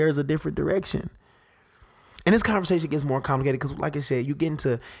them, that there's a different direction. And this conversation gets more complicated because, like I said, you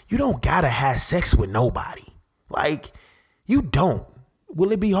don't gotta have sex with nobody. Like, you don't.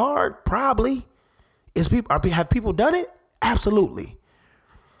 Will it be hard? Probably. Have people done it? Absolutely.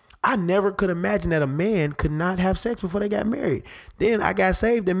 I never could imagine that a man could not have sex before they got married. Then I got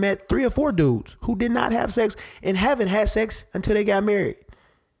saved and met 3 or 4 dudes who did not have sex and haven't had sex until they got married.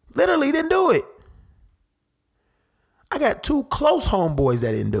 Literally didn't do it. I got 2 close homeboys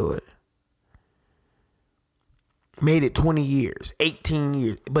that didn't do it. Made it 20 years, 18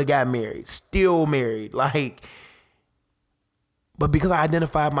 years, but got married, still married. Like, but because I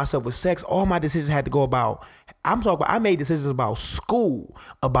identified myself with sex, all my decisions had to go about, I made decisions about school,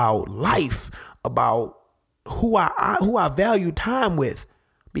 about life, about who I value time with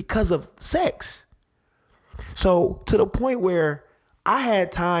because of sex. So to the point where I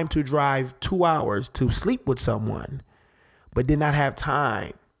had time to drive 2 hours to sleep with someone, but did not have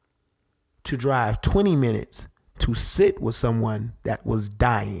time to drive 20 minutes to sit with someone that was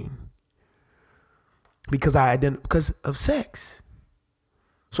dying because of sex.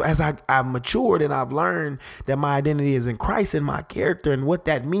 So as I've matured and I've learned that my identity is in Christ and my character and what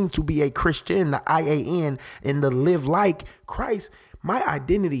that means to be a Christian, the IAN, and to live like Christ, my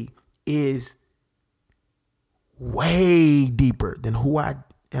identity is way deeper than who I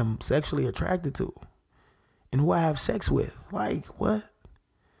am sexually attracted to and who I have sex with. Like, what?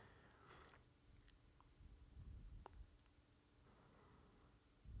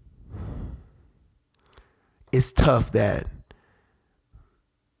 It's tough that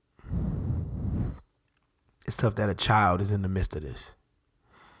a child is in the midst of this.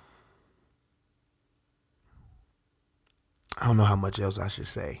 I don't know how much else I should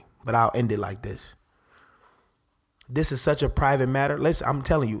say, but I'll end it like this. This is such a private matter. Listen, I'm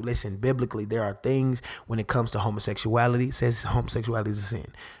telling you, biblically, there are things when it comes to homosexuality. It says homosexuality is a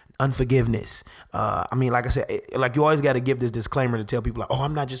sin. Unforgiveness. Like I said, like you always got to give this disclaimer to tell people like, oh,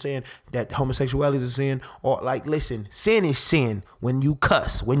 I'm not just saying that homosexuality is a sin. Or like, listen, sin is sin when you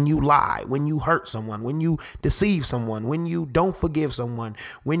cuss, when you lie, when you hurt someone, when you deceive someone, when you don't forgive someone,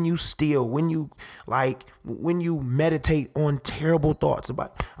 when you steal, when you meditate on terrible thoughts.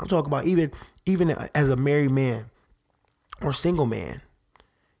 I'm talking about even as a married man or single man,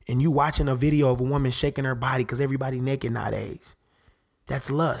 and you watching a video of a woman shaking her body because everybody naked nowadays.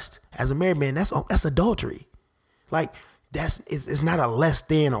 That's lust. As a married man, that's adultery. Like, it's not a less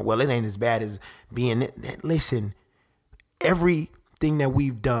than, or well, it ain't as bad as being. Listen, everything that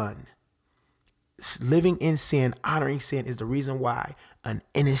we've done, living in sin, honoring sin, is the reason why an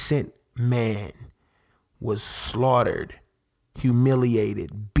innocent man was slaughtered,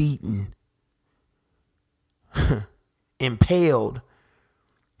 humiliated, beaten, impaled,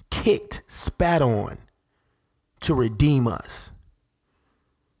 kicked, spat on to redeem us.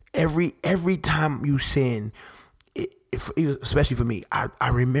 Every time you sin, especially for me, I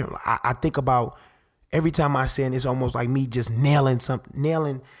remember, I think about every time I sin, it's almost like me just nailing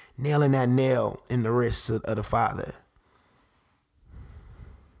that nail in the wrist of the Father,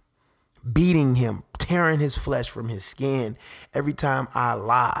 beating him, tearing his flesh from his skin. Every time I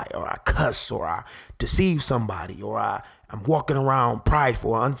lie or I cuss or I deceive somebody or I'm walking around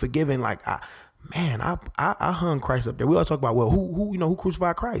prideful or unforgiving, like I hung Christ up there. We all talk about, well, who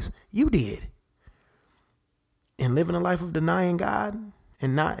crucified Christ? You did. And living a life of denying God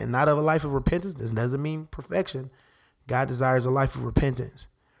and not of a life of repentance, this doesn't mean perfection. God desires a life of repentance.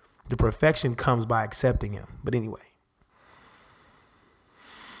 The perfection comes by accepting him. But anyway.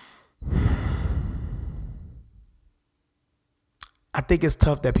 I think it's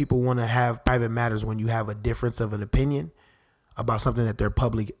tough that people want to have private matters when you have a difference of an opinion about something that they're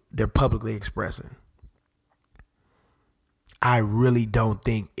publicly expressing. I really don't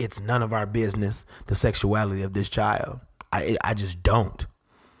think it's none of our business, the sexuality of this child. I just don't.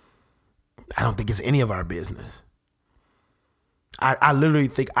 I don't think it's any of our business. I literally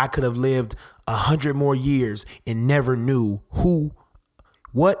think I could have lived 100 more years and never knew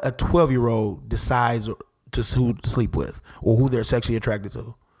what a 12-year-old decides who to sleep with or who they're sexually attracted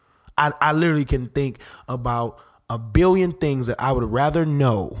to. I literally can think about a billion things that I would rather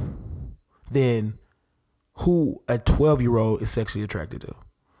know than who a 12-year-old is sexually attracted to.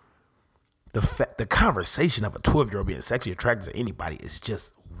 The conversation of a 12-year-old being sexually attracted to anybody is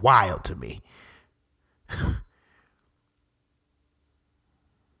just wild to me.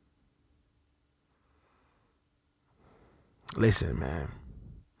 Listen, man,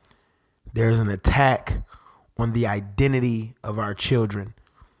 there's an attack on the identity of our children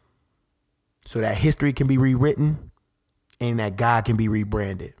so that history can be rewritten and that God can be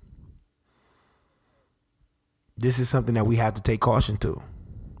rebranded. This is something that we have to take caution to.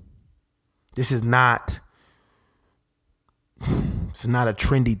 This is not a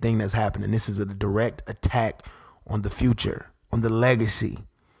trendy thing that's happening. This is a direct attack on the future, on the legacy.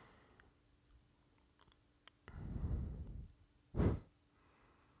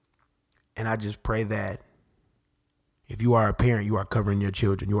 And I just pray that if you are a parent, you are covering your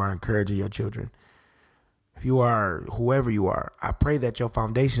children, you are encouraging your children. If you are whoever you are, I pray that your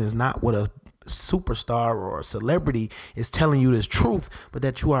foundation is not what a superstar or a celebrity is telling you this truth, but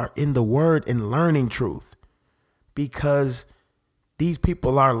that you are in the word and learning truth, because these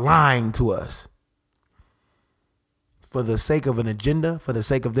people are lying to us for the sake of an agenda, for the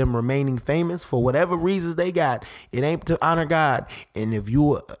sake of them remaining famous, for whatever reasons they got. It ain't to honor God. And if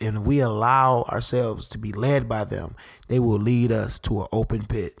we allow ourselves to be led by them, they will lead us to an open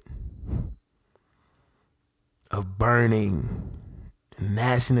pit of burning,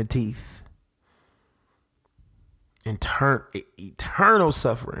 gnashing of teeth, eternal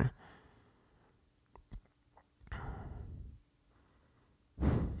suffering.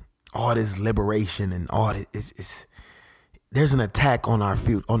 All this liberation and all this, there's an attack on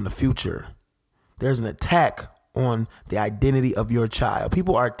on the future. There's an attack on the identity of your child.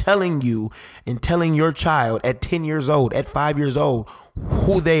 People are telling you and telling your child at 10 years old, at 5 years old,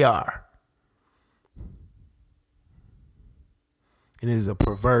 who they are. And it is a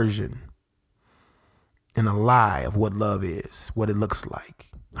perversion and a lie of what love is, what it looks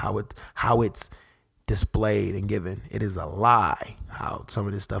like, how it's displayed and given. It is a lie how some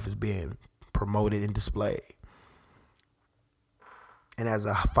of this stuff is being promoted and displayed. And as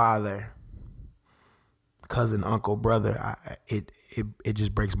a father, cousin, uncle, brother, it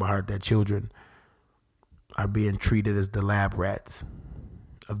just breaks my heart that children are being treated as the lab rats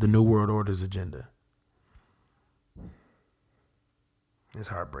of the New World Order's agenda. It's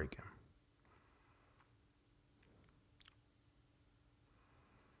heartbreaking.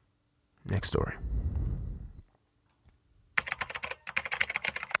 Next story.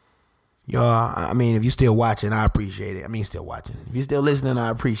 Y'all, I mean, if you're still watching, I appreciate it. If you're still listening, I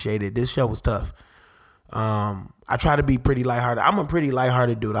appreciate it. This show was tough. I try to be pretty lighthearted. I'm a pretty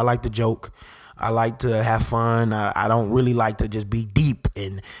lighthearted dude. I like to joke. I like to have fun. I don't really like to just be deep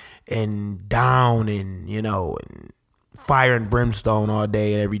and down and, and fire and brimstone all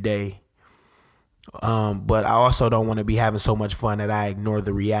day and every day. But I also don't want to be having so much fun that I ignore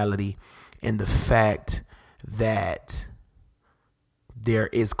the reality and the fact that there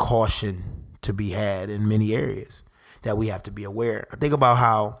is caution to be had in many areas that we have to be aware. I think about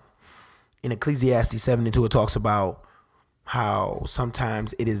how in Ecclesiastes 7:2 it talks about how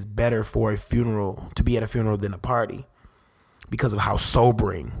sometimes it is better for a funeral to be at a funeral than a party because of how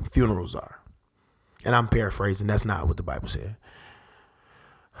sobering funerals are. And I'm paraphrasing. That's not what the Bible said.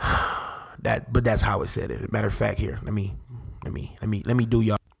 But that's how it said it. Matter of fact, here, let me do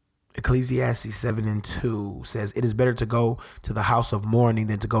y'all. Ecclesiastes 7:2 says, "It is better to go to the house of mourning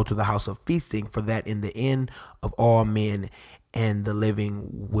than to go to the house of feasting, for that in the end of all men and the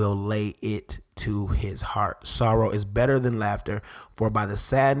living will lay it to his heart. Sorrow is better than laughter, for by the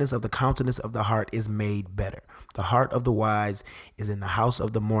sadness of the countenance of the heart is made better. The heart of the wise is in the house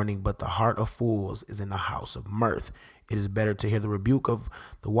of the mourning, but the heart of fools is in the house of mirth. It is better to hear the rebuke of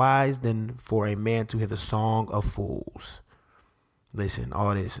the wise than for a man to hear the song of fools." Listen,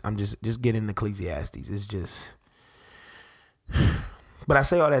 all this, I'm just getting Ecclesiastes. It's just, but I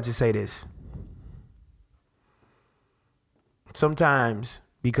say all that to say this. Sometimes,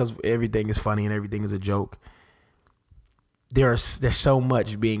 because everything is funny and everything is a joke, there's so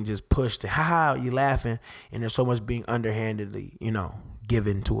much being just pushed. Ha, you laughing, and there's so much being underhandedly,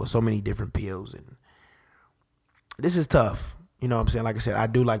 given to us. So many different pills, and this is tough. You know what I'm saying? Like I said, I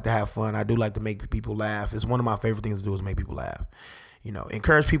do like to have fun. I do like to make people laugh. It's one of my favorite things to do is make people laugh.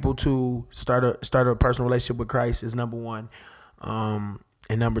 Encourage people to start a personal relationship with Christ is number one. And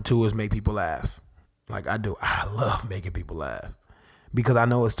number two is make people laugh. Like I do. I love making people laugh because I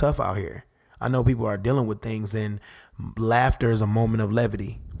know it's tough out here. I know people are dealing with things, and laughter is a moment of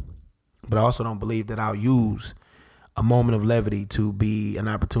levity. But I also don't believe that I'll use a moment of levity to be an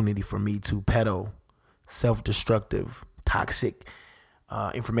opportunity for me to peddle self-destructive, toxic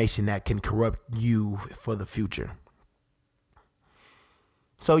information that can corrupt you for the future.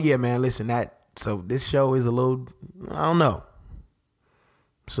 So yeah, man, listen, so this show is a little, I don't know.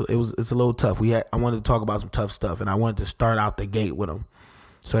 So it's a little tough. I wanted to talk about some tough stuff, and I wanted to start out the gate with them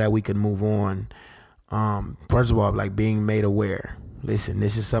so that we could move on. First of all, like being made aware. Listen,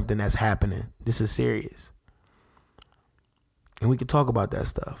 this is something that's happening. This is serious. And we can talk about that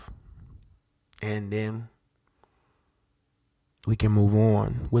stuff. And then we can move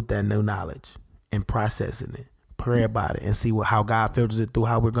on with that new knowledge and processing it, pray about it, and see how God filters it through,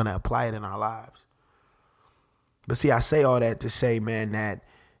 how we're going to apply it in our lives. But see, I say all that to say, man, that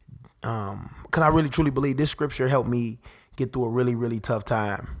because I really truly believe this scripture helped me get through a really, really tough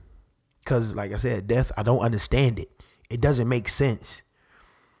time. Because like I said, death, I don't understand it. It doesn't make sense.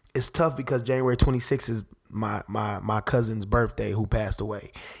 It's tough because January 26th is my cousin's birthday who passed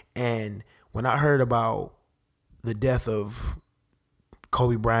away. And when I heard about the death of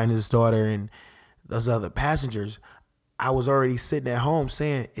Kobe Bryant, his daughter, and those other passengers, I was already sitting at home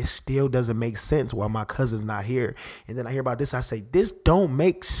saying it still doesn't make sense why my cousin's not here. And then I hear about this, I say, this don't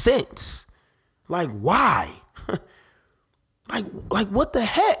make sense. Like, why? like what the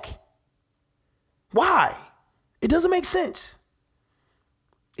heck? Why? It doesn't make sense.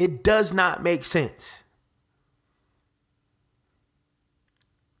 It does not make sense.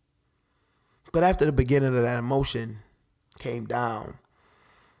 But after the beginning of that emotion came down,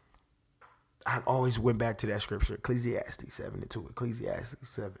 I always went back to that scripture, Ecclesiastes 7:2, Ecclesiastes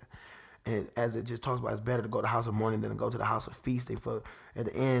 7. And as it just talks about, it's better to go to the house of mourning than to go to the house of feasting. For at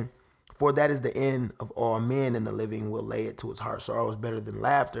the end, for that is the end of all men, and the living will lay it to its heart. Sorrow is better than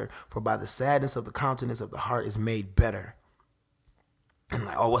laughter, for by the sadness of the countenance of the heart is made better. And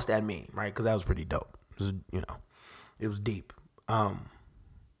like, oh, what's that mean, right? Because that was pretty dope. It was, it was deep.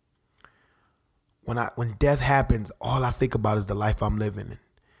 When death happens, all I think about is the life I'm living in.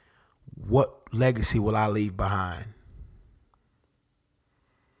 What legacy will I leave behind?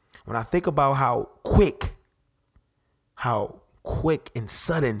 When I think about how quick and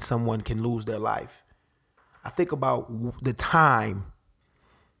sudden someone can lose their life, I think about the time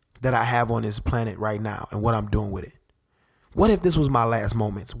that I have on this planet right now and what I'm doing with it. What if this was my last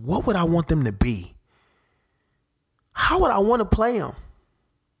moments? What would I want them to be? How would I want to play them?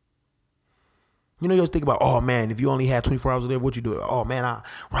 You always think about, oh man, if you only had 24 hours to live, what you do? Oh man, I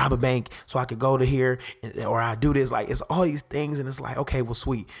rob a bank so I could go to here, or I do this. Like, it's all these things, and it's like, okay, well,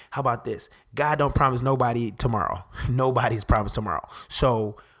 sweet. How about this? God don't promise nobody tomorrow. Nobody's promised tomorrow.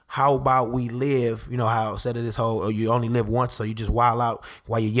 So how about we live, how instead of this whole, you only live once, so you just wild out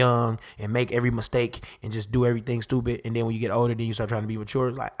while you're young and make every mistake and just do everything stupid. And then when you get older, then you start trying to be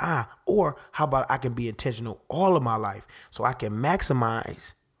mature. Like, or how about I can be intentional all of my life so I can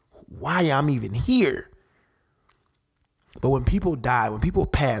maximize why I'm even here. But when people die, when people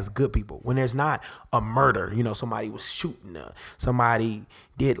pass, good people, when there's not a murder, somebody was shooting, somebody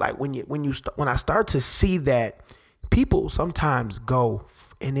did, like when I start to see that people sometimes go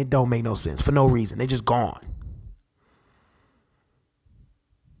and it don't make no sense for no reason, they just gone.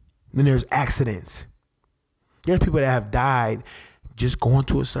 Then there's accidents. There's people that have died just going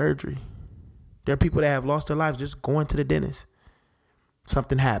to a surgery. There are people that have lost their lives just going to the dentist.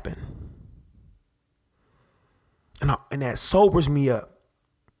 Something happened. And that sobers me up.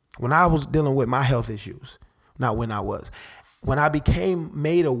 When I was dealing with my health issues, when I became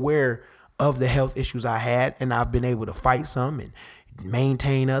made aware of the health issues I had, and I've been able to fight some and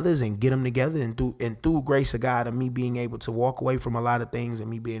maintain others and get them together, and through grace of God and me being able to walk away from a lot of things and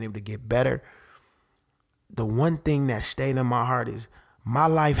me being able to get better, the one thing that stayed in my heart is my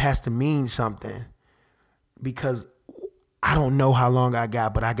life has to mean something, because I don't know how long I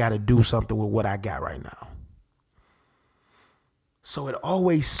got, but I got to do something with what I got right now. So it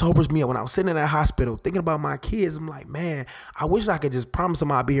always sobers me up. When I was sitting in that hospital thinking about my kids, I'm like, man, I wish I could just promise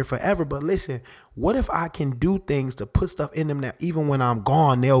them I'll be here forever. But listen, what if I can do things to put stuff in them that even when I'm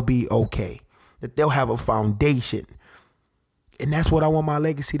gone, they'll be okay, that they'll have a foundation. And that's what I want my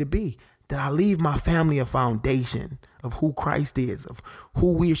legacy to be, that I leave my family a foundation of who Christ is, of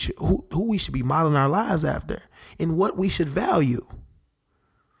who we should be modeling our lives after, and what we should value.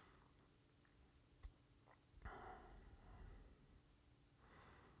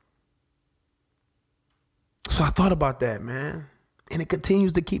 So I thought about that, man, and it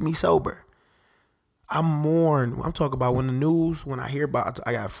continues to keep me sober. I'm talking about when I hear about,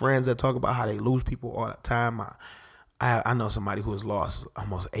 I got friends that talk about how they lose people all the time. I know somebody who has lost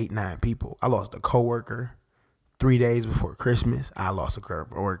almost 8-9 people. I lost a coworker 3 days before Christmas. I lost a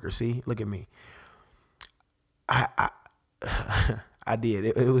coworker. See, look at me. I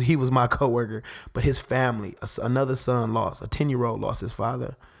did. He was my coworker, but his family, another son lost, a 10-year-old lost his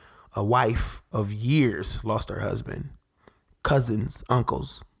father. A wife of years lost her husband. Cousins,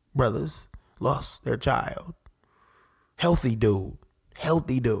 uncles, brothers lost their child. Healthy dude,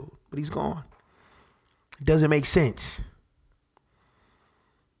 but he's gone. It doesn't make sense.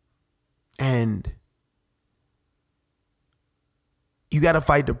 And you got to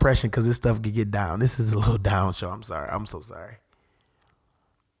fight depression because this stuff can get down. This is a little down show. I'm sorry. I'm so sorry.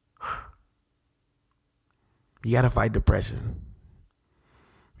 You got to fight depression.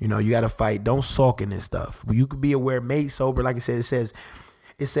 You know, you got to fight. Don't sulk in this stuff. You could be aware, made sober. Like I said,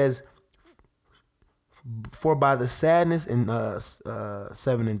 it says, for by the sadness in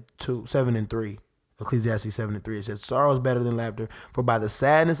 7:3, Ecclesiastes 7:3, it says, sorrow is better than laughter. For by the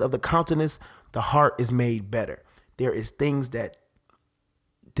sadness of the countenance, the heart is made better. There is things that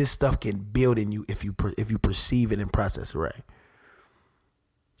this stuff can build in you if you perceive it and process it right.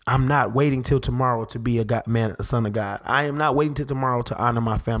 I'm not waiting till tomorrow to be a son of God. I am not waiting till tomorrow to honor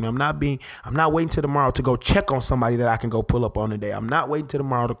my family. I'm not waiting till tomorrow to go check on somebody that I can go pull up on today. I'm not waiting till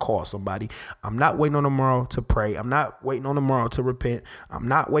tomorrow to call somebody. I'm not waiting on tomorrow to pray. I'm not waiting on tomorrow to repent. I'm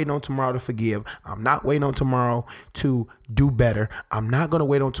not waiting on tomorrow to forgive. I'm not waiting on tomorrow to do better. I'm not going to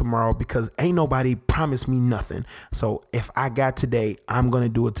wait on tomorrow because ain't nobody promised me nothing. So if I got today, I'm going to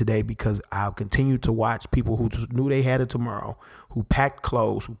do it today because I'll continue to watch people who knew they had it tomorrow, who packed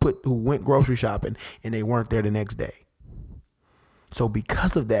clothes, who went grocery shopping, and they weren't there the next day. So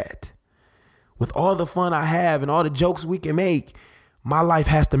because of that, with all the fun I have and all the jokes we can make, my life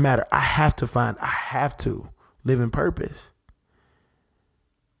has to matter. I have to live in purpose.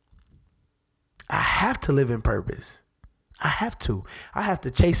 I have to live in purpose. I have to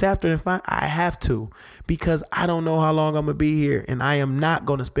chase after it and find. I have to, because I don't know how long I'm going to be here. And I am not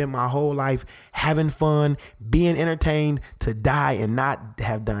going to spend my whole life having fun, being entertained, to die and not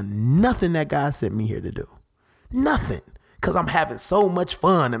have done nothing that God sent me here to do. Nothing. Because I'm having so much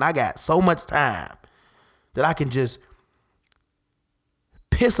fun and I got so much time that I can just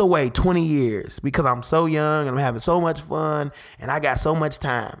piss away 20 years because I'm so young and I'm having so much fun and I got so much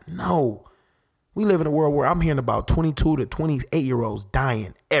time. No. We live in a world where I'm hearing about 22 to 28-year-olds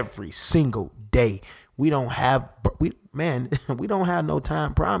dying every single day. We don't have no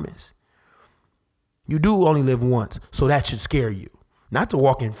time promise. You do only live once, so that should scare you. Not to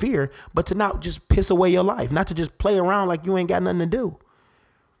walk in fear, but to not just piss away your life. Not to just play around like you ain't got nothing to do.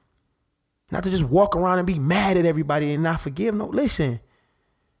 Not to just walk around and be mad at everybody and not forgive. No, listen,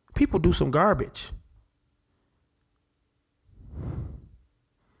 people do some garbage.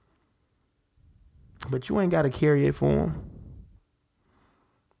 But you ain't got to carry it for them.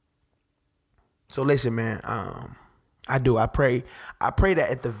 So listen, man, I pray that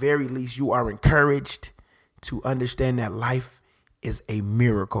at the very least you are encouraged to understand that life is a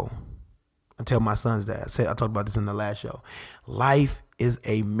miracle. I tell my sons that. I talked about this in the last show. Life is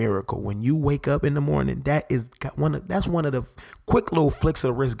a miracle. When you wake up in the morning, that's one of the quick little flicks of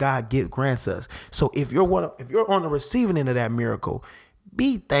the wrist God grants us. So if you're on the receiving end of that miracle,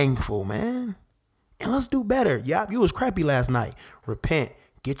 be thankful, man. And let's do better. You was crappy last night. Repent.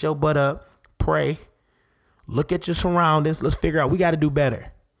 Get your butt up. Pray. Look at your surroundings. Let's figure out. We got to do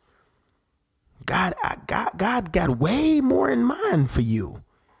better. God got way more in mind for you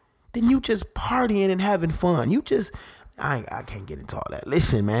than you just partying and having fun. I can't get into all that.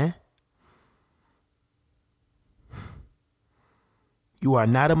 Listen, man. You are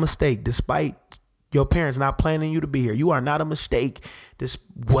not a mistake, despite your parents not planning you to be here. You are not a mistake.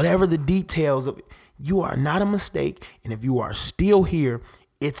 Whatever the details of it. You are not a mistake, and if you are still here,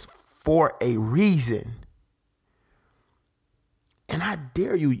 it's for a reason. And I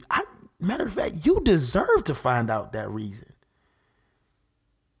dare you, matter of fact, you deserve to find out that reason.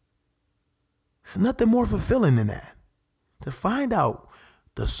 It's nothing more fulfilling than that. To find out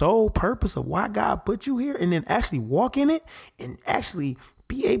the sole purpose of why God put you here and then actually walk in it and actually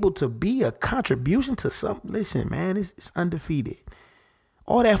be able to be a contribution to something. Listen, man, it's undefeated.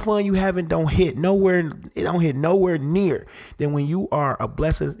 All that fun you having don't hit nowhere near than when you are a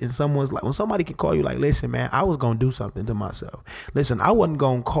blessing in someone's life. When somebody can call you like, listen, man, I was going to do something to myself. Listen, I wasn't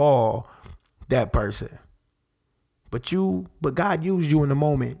going to call that person. But God used you in the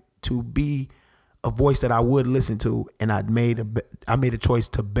moment to be a voice that I would listen to, and I made a choice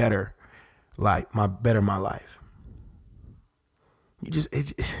to better my life.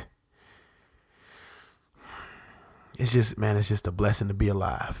 It's just a blessing to be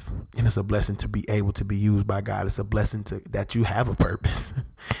alive, and it's a blessing to be able to be used by God. It's a blessing that you have a purpose.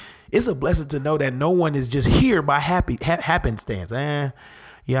 It's a blessing to know that no one is just here by happenstance. I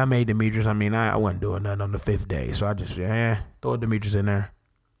made Demetrius. I wasn't doing nothing on the 5th day, so I just throw Demetrius in there.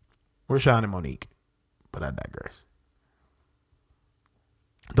 We're Sean and Monique, but I digress.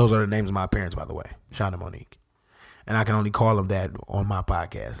 Those are the names of my parents, by the way, Sean and Monique, and I can only call them that on my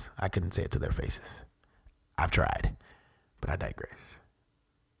podcast. I couldn't say it to their faces. I've tried, but I digress.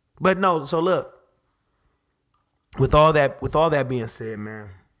 But no, so look, with all that being said, man,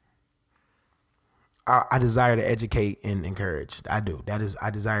 I desire to educate and encourage. I do. I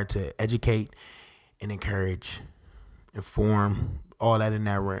desire to educate and encourage, inform, all that in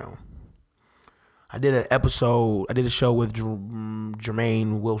that realm. I did a show with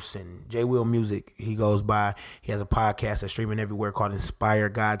Jermaine Wilson, J Will Music. He goes by. He has a podcast that's streaming everywhere called Inspire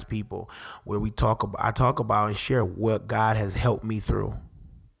God's People, where I talk about and share what God has helped me through.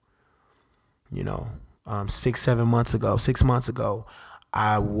 6 months ago,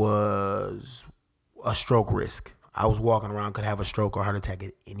 I was a stroke risk. I was walking around, could have a stroke or heart attack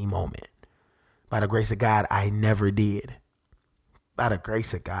at any moment. By the grace of God, I never did. By the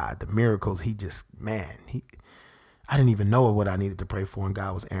grace of God, the miracles, I didn't even know what I needed to pray for, and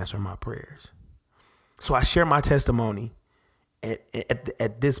God was answering my prayers. So I share my testimony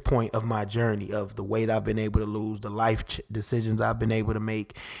at this point of my journey of the weight I've been able to lose, the life decisions I've been able to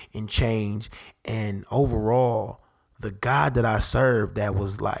make and change, and overall, the God that I serve that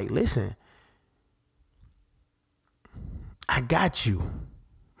was like, listen, I got you.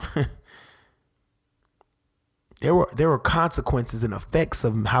 There were consequences and effects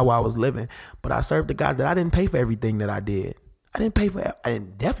of how I was living, but I served a God that I didn't pay for everything that I did.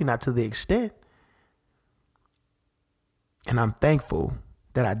 Definitely not to the extent. And I'm thankful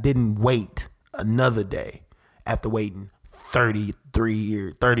that I didn't wait another day after waiting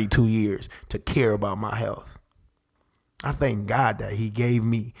 32 years to care about my health. I thank God that he gave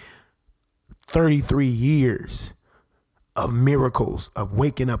me 33 years of miracles of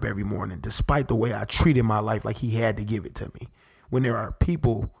waking up every morning, despite the way I treated my life like he had to give it to me. When there are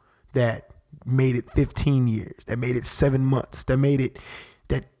people that made it 15 years, that made it 7 months, that made it,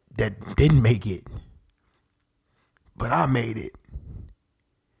 that didn't make it, but I made it.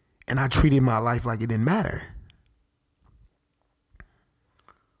 And I treated my life like it didn't matter.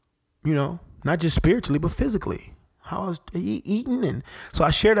 Not just spiritually, but physically. How I was eating. And so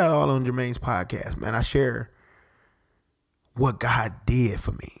I share that all on Jermaine's podcast, man. I share what God did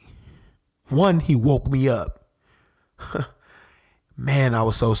for me. One, he woke me up. Man, I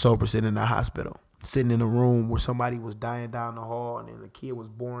was so sober sitting in the hospital, sitting in a room where somebody was dying down the hall, and then a kid was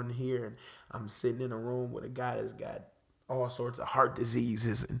born here, and I'm sitting in a room with a guy that's got all sorts of heart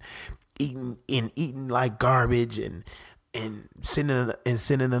diseases and eating like garbage, and sitting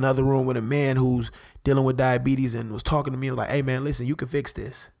in another room with a man who's dealing with diabetes and was talking to me like, hey man, listen, you can fix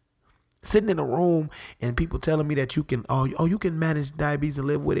this. Sitting in a room and people telling me that you can manage diabetes and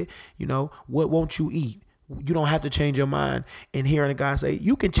live with it. What won't you eat? You don't have to change your mind. And hearing a guy say,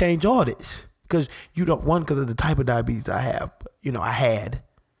 you can change all this because because of the type of diabetes I have, I had.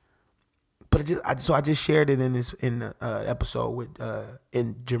 But I just shared it in the episode with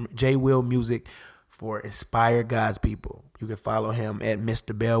in J Will Music for Inspire God's People. You can follow him at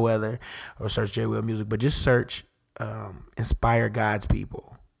Mr. Bellwether or search J Will Music, but just search Inspire God's People.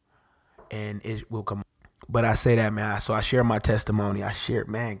 And it will come. But I say that, man. So I share my testimony. I share,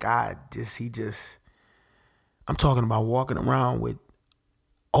 man, God, I'm talking about walking around with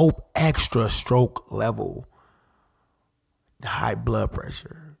extra stroke level, high blood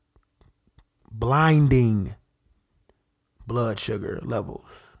pressure, blinding blood sugar levels,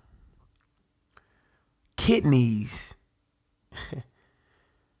 kidneys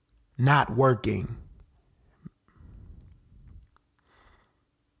not working.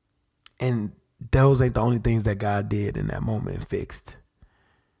 And those ain't the only things that God did in that moment and fixed.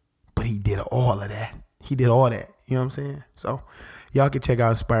 But he did all of that. He did all that. You know what I'm saying? So y'all can check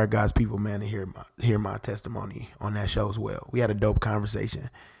out Inspire God's People, man, and hear my testimony on that show as well. We had a dope conversation.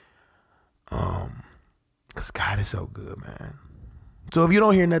 Because God is so good, man. So if you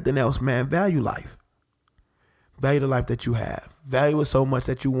don't hear nothing else, man, value life. Value the life that you have. Value it so much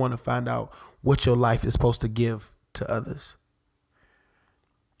that you want to find out what your life is supposed to give to others.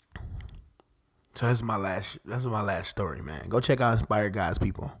 So that's my last story, man. Go check out Inspire God's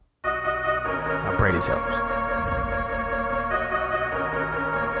People. I pray this helps.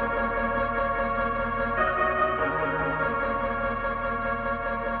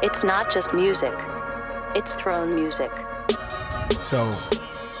 It's not just music. It's throne music. So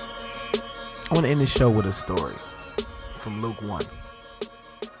I want to end this show with a story from Luke 1.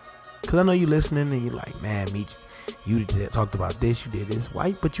 Because I know you listening and you're like, man, Meech, you talked about this, you did this.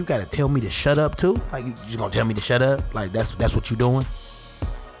 Why? But you gotta tell me to shut up too? Like, you just gonna tell me to shut up? Like, that's what you doing?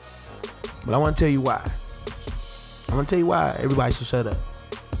 But I want to tell you why. I'm gonna tell you why everybody should shut up.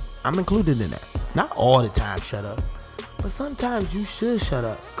 I'm included in that. Not all the time shut up, but sometimes you should shut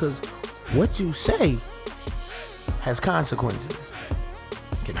up, because what you say has consequences.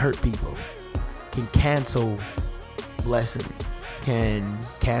 Can hurt people. Can cancel blessings. Can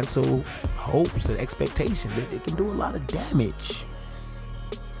cancel hopes and expectations. It can do a lot of damage.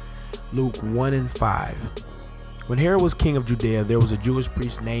 Luke 1:5. When Herod was king of Judea, there was a Jewish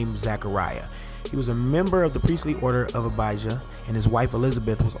priest named Zechariah. He was a member of the priestly order of Abijah, and his wife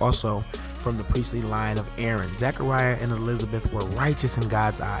Elizabeth was also from the priestly line of Aaron. Zechariah and Elizabeth were righteous in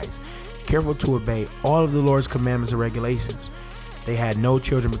God's eyes, careful to obey all of the Lord's commandments and regulations. They had no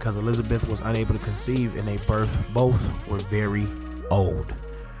children because Elizabeth was unable to conceive, and they both were very old.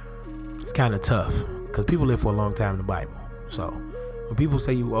 It's kind of tough because people live for a long time in the Bible. So when people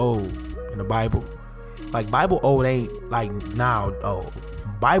say you old in the Bible, like Bible old ain't like now old.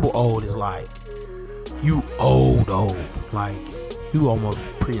 Bible old is like you old, like you almost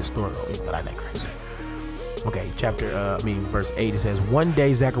prehistoric old, but I digress. Okay, verse 8, it says, one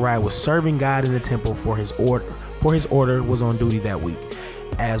day Zechariah was serving God in the temple for his order was on duty that week.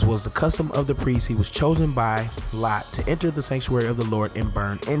 As was the custom of the priest, he was chosen by lot to enter the sanctuary of the Lord and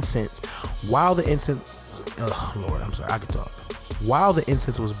burn incense. While the incense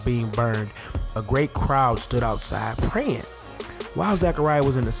was being burned, a great crowd stood outside praying. While Zechariah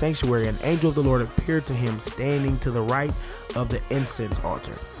was in the sanctuary, an angel of the Lord appeared to him standing to the right of the incense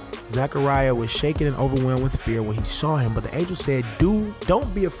altar. Zechariah was shaken and overwhelmed with fear when he saw him, but the angel said,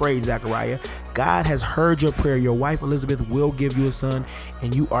 Don't be afraid, Zechariah. God has heard your prayer. Your wife Elizabeth will give you a son,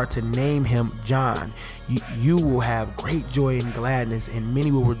 and you are to name him John. You will have great joy and gladness, and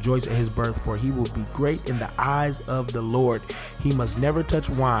many will rejoice at his birth, for he will be great in the eyes of the Lord. He must never touch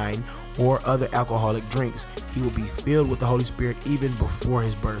wine or other alcoholic drinks. He will be filled with the Holy Spirit even before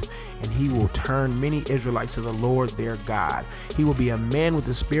his birth, and he will turn many Israelites to the Lord their God. He will be a man with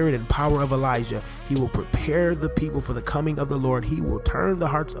the spirit and power of Elijah. He will prepare the people for the coming of the Lord. He will turn the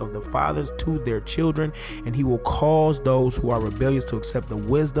hearts of the fathers to their children, and he will cause those who are rebellious to accept the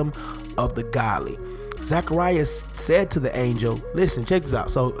wisdom of the godly. Zechariah said to the angel, listen, check this out.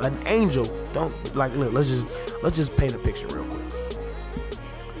 So an angel, let's just paint a picture real quick.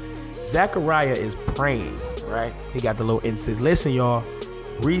 Zechariah is praying, right? He got the little incense. Listen, y'all,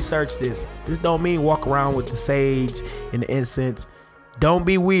 research this. This don't mean walk around with the sage and the incense. Don't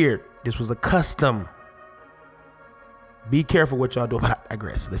be weird. This was a custom. Be careful what y'all do. But I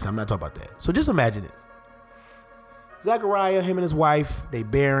digress. Listen, I'm not talking about that. So just imagine this. Zechariah, him and his wife, they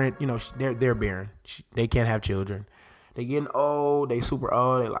barren. They're barren. They can't have children. They getting old. They super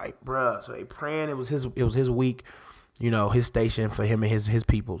old. They like, bruh. So they praying. It was his week. His station for him and his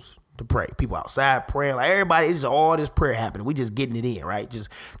peoples to pray. People outside praying. Like everybody, it's just all this prayer happening. We just getting it in, right? Just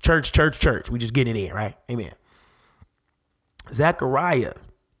church. We just getting it in, right? Amen. Zechariah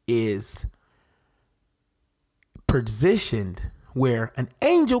is positioned where an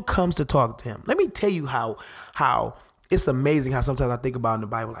angel comes to talk to him. Let me tell you how it's amazing how sometimes I think about in the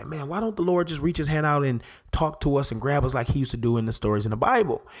Bible, like, man, why don't the Lord just reach his hand out and talk to us and grab us like he used to do in the stories in the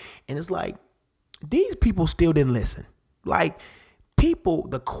Bible? And it's like, these people still didn't listen. Like people,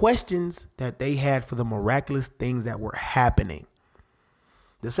 the questions that they had for the miraculous things that were happening.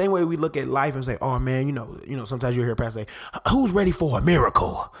 The same way we look at life and say, oh man, sometimes you'll hear a pastor say, who's ready for a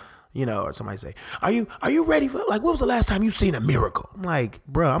miracle? Or somebody say, are you ready for, like, when was the last time you seen a miracle? I'm like,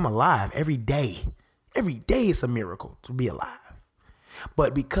 bro, I'm alive every day. Every day it's a miracle to be alive.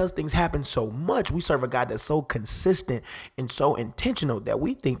 But because things happen so much, we serve a God that's so consistent and so intentional that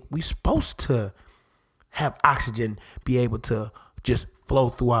we think we're supposed to have oxygen be able to just flow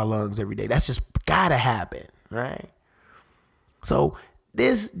through our lungs every day. That's just gotta happen, right? So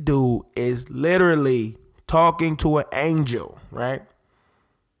this dude is literally talking to an angel, right?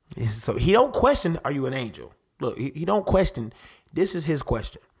 So he don't question, are you an angel? Look, he don't question. This is his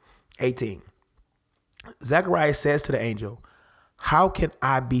question. 18. Zechariah says to the angel, how can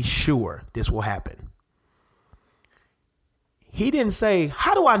I be sure this will happen? He didn't say,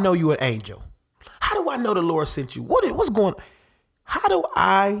 how do I know you're an angel? How do I know the Lord sent you? What's going on? How do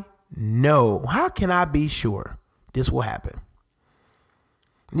I know? How can I be sure this will happen?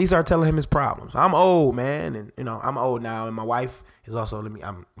 And he started telling him his problems. I'm old, man. And, I'm old now. And my wife is also,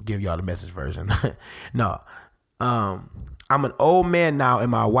 I'm give y'all the message version. No, I'm an old man now.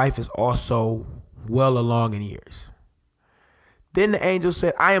 And my wife is also well along in years. Then the angel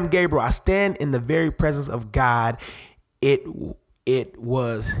said, I am Gabriel. I stand in the very presence of God. It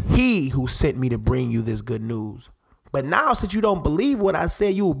was he who sent me to bring you this good news. But now, since you don't believe what I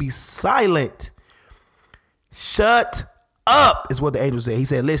said, you will be silent. Shut up is what the angel said. He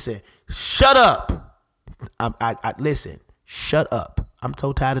said, listen, shut up. Listen, shut up. I'm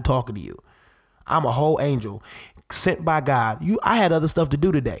so tired of talking to you. I'm a whole angel sent by God. I had other stuff to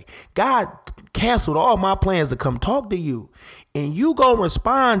do today. God canceled all my plans to come talk to you. And you gonna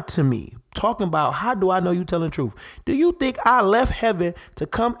respond to me talking about, how do I know you telling the truth? Do you think I left heaven to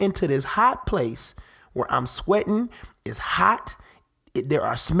come into this hot place where I'm sweating? It's hot. There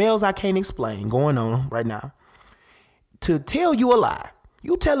are smells I can't explain going on right now. to tell you a lie.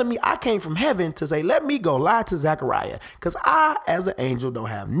 You telling me I came from heaven to say, let me go lie to Zechariah. Because I, as an angel, don't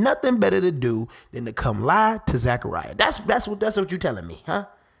have nothing better to do than to come lie to Zechariah. That's what you're telling me, huh?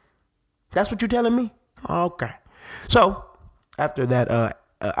 That's what you're telling me? Okay. So, after that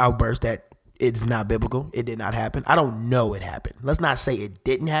outburst that it's not biblical, it did not happen. I don't know it happened. Let's not say it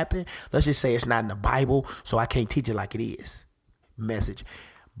didn't happen. Let's just say it's not in the Bible, so I can't teach it like it is. Message.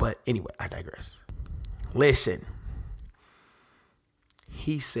 But anyway, I digress. Listen.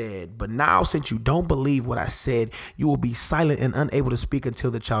 He said, but now since you don't believe what I said, you will be silent and unable to speak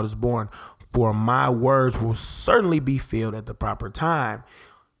until the child is born. For my words will certainly be filled at the proper time.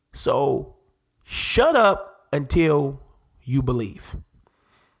 So shut up until you believe.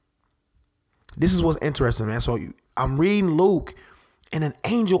 This is what's interesting, man. So I'm reading Luke, and an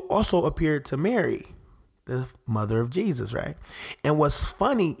angel also appeared to Mary, the mother of Jesus, right? And what's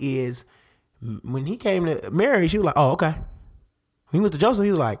funny is when he came to Mary, she was like, oh, okay. When he went to Joseph,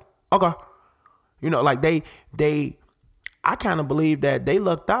 he was like, okay. You know, like I kind of believe that they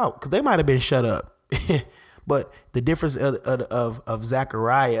lucked out because they might have been shut up. But the difference of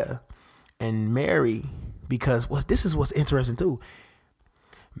Zechariah and Mary, because this is what's interesting too.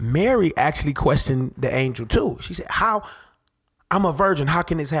 Mary actually questioned the angel too. She said, I'm a virgin. How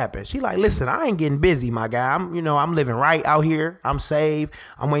can this happen? She like, listen, I ain't getting busy, my guy. I'm living right out here. I'm saved.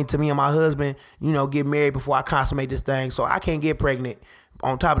 I'm waiting till me and my husband, get married before I consummate this thing. So I can't get pregnant.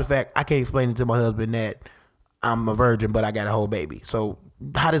 On top of the fact, I can't explain it to my husband that I'm a virgin, but I got a whole baby. So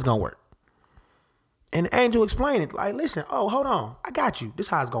how this gonna work? And the angel explained it. Like, listen, oh, hold on. I got you. This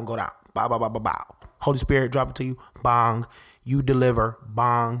how it's gonna go down. Bow, bow, bow, bow, bow. Holy Spirit drop it to you. Bong. You deliver.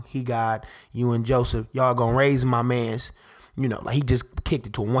 Bong. He God. You and Joseph. Y'all gonna raise my man's. Like he just kicked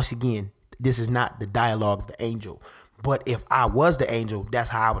it to him. Once again, this is not the dialogue of the angel. But if I was the angel, that's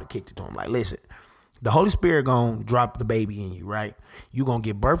how I would have kicked it to him. Like, listen, the Holy Spirit gonna drop the baby in you, right? You gonna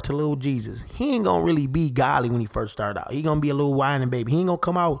give birth to little Jesus. He ain't gonna really be godly when he first started out. He gonna be a little whining baby. He ain't gonna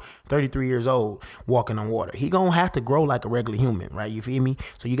come out 33 years old walking on water. He gonna have to grow like a regular human, right? You feel me?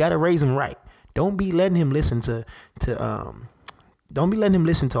 So you gotta raise him right. Don't be letting him listen to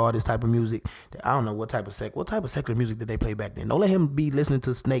all this type of music. I don't know what type of secular music did they play back then. Don't let him be listening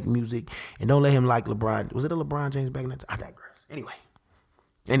to snake music, and don't let him like LeBron. Was it a LeBron James back in that time? I digress.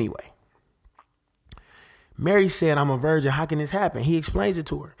 Anyway. Mary said, I'm a virgin. How can this happen? He explains it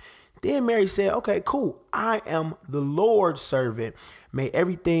to her. Then Mary said, okay, cool. I am the Lord's servant. May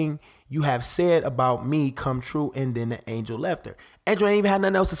everything you have said about me come true. And then the angel left her. Angel ain't even had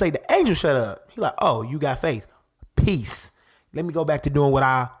nothing else to say. The angel shut up. He like, oh, you got faith. Peace. Let me go back to doing what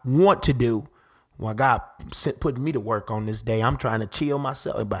I want to do. Well, God putting me to work on this day. I'm trying to chill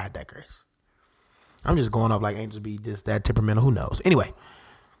myself. But I digress. I'm just going off like angels be just that temperamental. Who knows? Anyway,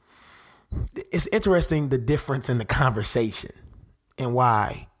 it's interesting the difference in the conversation and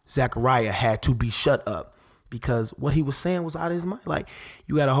why Zechariah had to be shut up, because what he was saying was out of his mind. Like,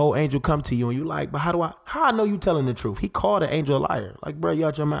 you had a whole angel come to you and you like, but how I know you telling the truth? He called an angel a liar. Like, bro, you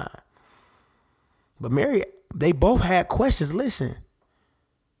out your mind. But Mary, they both had questions. Listen,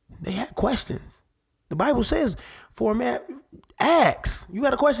 they had questions. The Bible says for a man, ask. You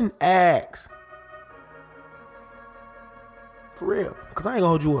got a question? Ask. For real. Because I ain't gonna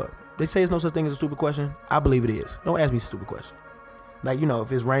hold you up. They say it's no such thing as a stupid question. I believe it is. Don't ask me a stupid question. Like,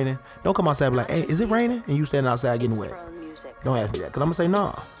 if it's raining, don't come outside and be like, hey, is it raining? And you standing outside getting wet. Don't ask me that. Because I'm going to say,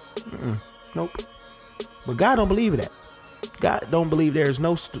 no. Nope. But God don't believe that. God don't believe there is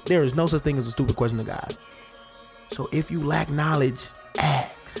no such thing as a stupid question to God. So if you lack knowledge,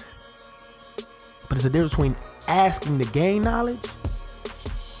 ask. But it's a difference between asking to gain knowledge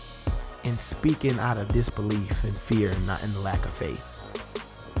and speaking out of disbelief and fear and not in the lack of faith.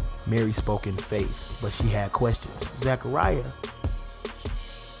 Mary spoke in faith, but she had questions. Zechariah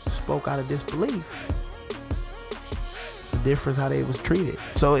spoke out of disbelief. It's a difference how they was treated.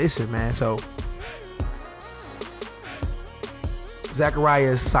 So listen, man. So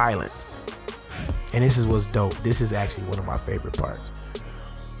Zechariah is silenced, and this is what's dope. This is actually one of my favorite parts.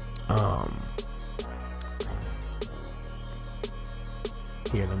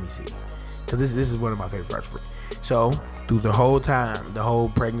 Here, let me see, because this is one of my favorite parts. So through the whole time, the whole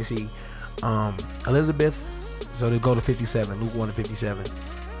pregnancy, Elizabeth. So they go to 57, Luke 1:57.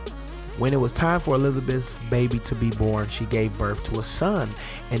 When it was time for Elizabeth's baby to be born, she gave birth to a son.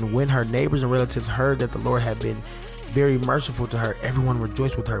 And when her neighbors and relatives heard that the Lord had been very merciful to her, everyone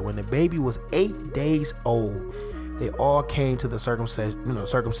rejoiced with her. When the baby was 8 days old, they all came to the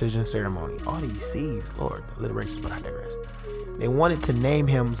circumcision ceremony. All these C's, Lord, alliterations, but I digress. They wanted to name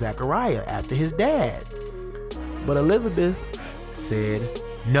him Zechariah after his dad. But Elizabeth said,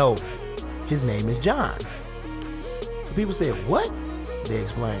 no, his name is John. The people said, what? They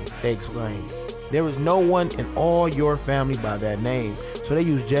explained, there is no one in all your family by that name. So they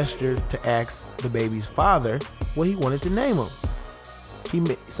used gesture to ask the baby's father what he wanted to name him. He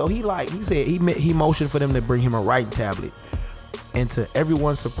motioned for them to bring him a writing tablet. And to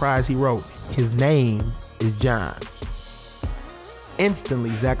everyone's surprise, he wrote, his name is John.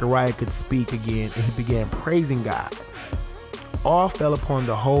 Instantly, Zechariah could speak again, and he began praising God. Awe fell upon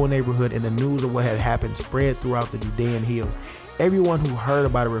the whole neighborhood, and the news of what had happened spread throughout the Judean hills. Everyone who heard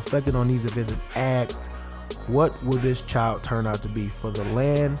about it reflected on these events and asked, what will this child turn out to be? For the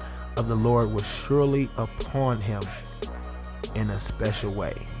land of the Lord was surely upon him in a special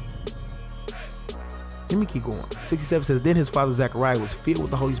way. Let me keep going. 67 says, then his father Zechariah was filled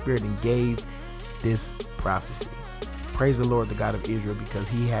with the Holy Spirit and gave this prophecy. Praise the Lord, the God of Israel, because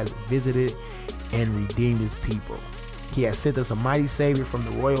he has visited and redeemed his people. He has sent us a mighty Savior from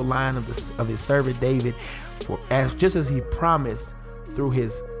the royal line of his servant David, just as he promised through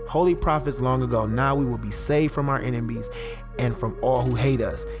his holy prophets long ago. Now we will be saved from our enemies and from all who hate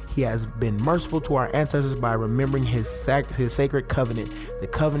us. He has been merciful to our ancestors by remembering his sacred covenant, the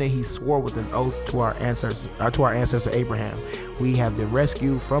covenant he swore with an oath to our ancestor Abraham. We have been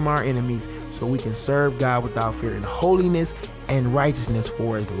rescued from our enemies so we can serve God without fear in holiness and righteousness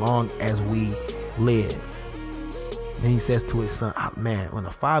for as long as we live. Then he says to his son, when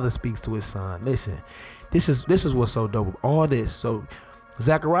the father speaks to his son, listen, this is what's so dope. All this. So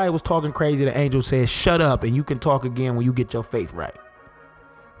Zechariah was talking crazy. The angel says, shut up and you can talk again when you get your faith right.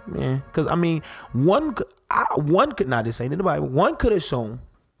 Man, because one could not just say in the Bible, one could assume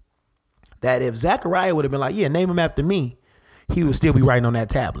that if Zechariah would have been like, yeah, name him after me, he would still be writing on that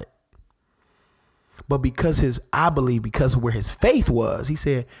tablet. But because because of where his faith was, he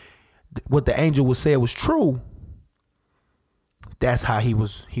said what the angel would say was true. That's how he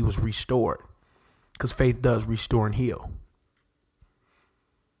was restored. Because faith does restore and heal.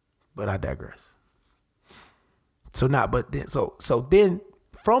 But I digress. So then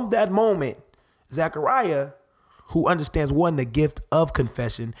from that moment, Zechariah, who understands the gift of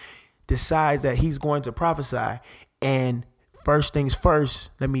confession, decides that he's going to prophesy. And first things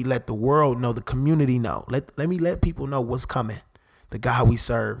first, let me let the world know, the community know. Let me let people know what's coming, the God we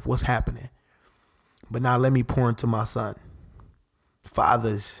serve, what's happening. But now let me pour into my son.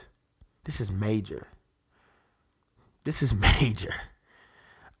 Fathers, this is major. This is major.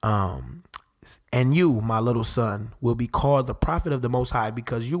 And you, my little son, will be called the prophet of the Most High,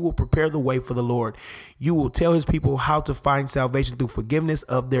 because you will prepare the way for the Lord. You will tell his people how to find salvation through forgiveness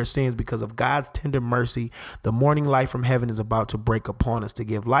of their sins. Because of God's tender mercy, the morning light from heaven is about to break upon us, to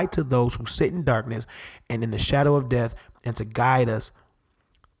give light to those who sit in darkness and in the shadow of death, and to guide us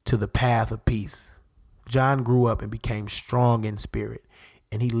to the path of peace. John grew up and became strong in spirit,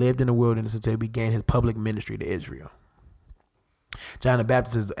 and he lived in the wilderness until he began his public ministry to Israel. John the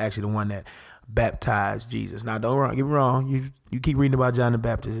Baptist is actually the one that baptized Jesus. Now, don't get me wrong. You keep reading about John the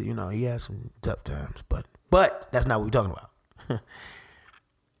Baptist. You know, he had some tough times, but that's not what we're talking about.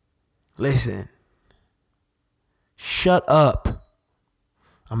 Listen, shut up.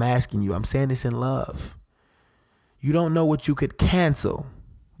 I'm asking you. I'm saying this in love. You don't know what you could cancel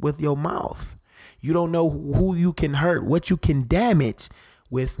with your mouth. You don't know who you can hurt, what you can damage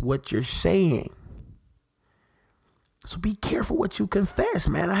with what you're saying. So be careful what you confess,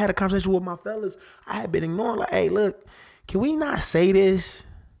 man. I had a conversation with my fellas. I had been ignoring, like, hey, look, can we not say this?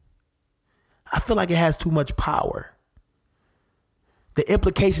 I feel like it has too much power. The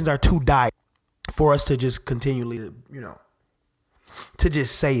implications are too dire for us to just continually, to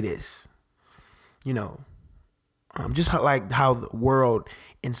just say this. Just like how the world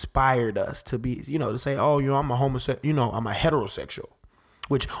inspired us to be, to say, oh, I'm a homosexual, I'm a heterosexual,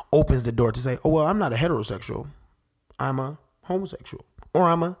 which opens the door to say, oh, well, I'm not a heterosexual. I'm a homosexual, or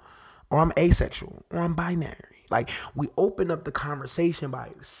I'm asexual, or I'm binary. Like, we open up the conversation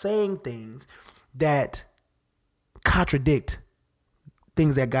by saying things that contradict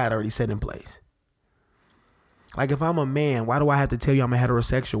things that God already set in place. Like, if I'm a man, why do I have to tell you I'm a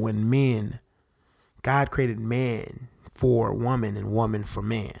heterosexual when God created man for woman and woman for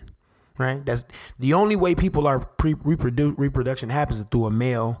man, right? That's the only way people are reproduction happens is through a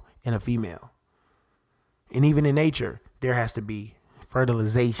male and a female. And even in nature, there has to be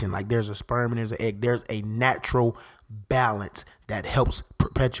fertilization. Like, there's a sperm and there's an egg. There's a natural balance that helps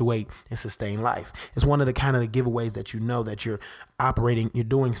perpetuate and sustain life. It's one of the kind of the giveaways that that you're operating, you're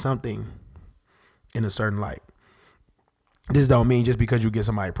doing something in a certain light. This don't mean just because you get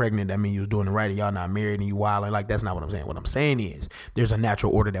somebody pregnant, that means you're doing it right and y'all not married and you wilding. Like, that's not what I'm saying. What I'm saying is there's a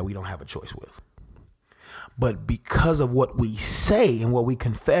natural order that we don't have a choice with. But because of what we say and what we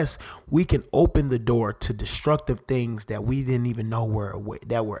confess, we can open the door to destructive things that we didn't even know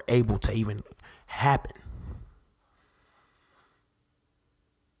that were able to even happen.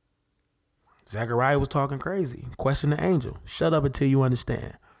 Zechariah was talking crazy. Question the angel. Shut up until you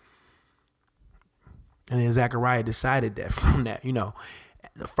understand. And then Zechariah decided that from that,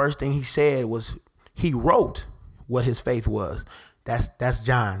 the first thing he said was he wrote what his faith was. That's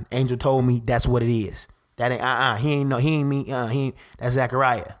John. Angel told me that's what it is. That ain't that's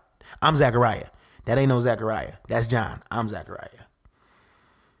Zechariah. I'm Zechariah. That ain't no Zechariah. That's John. I'm Zechariah.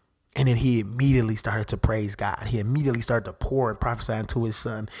 And then he immediately started to praise God. He immediately started to pour and prophesy into his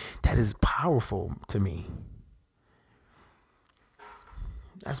son. That is powerful to me.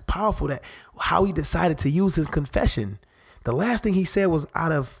 That's powerful, that how he decided to use his confession. The last thing he said was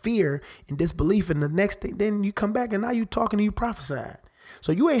out of fear and disbelief. And the next thing, then you come back and now you talking and you prophesied.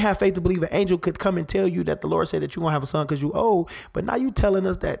 So you ain't have faith to believe an angel could come and tell you that the Lord said that you're going to have a son because you old. But now you telling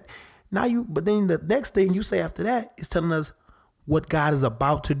us that but then the next thing you say after that is telling us what God is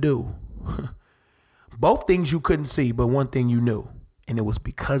about to do. Both things you couldn't see, but one thing you knew. And it was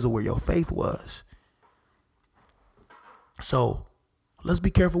because of where your faith was. So let's be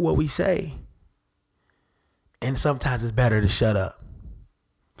careful what we say. And sometimes it's better to shut up.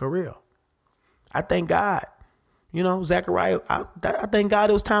 For real. I thank God. Zechariah, I thank God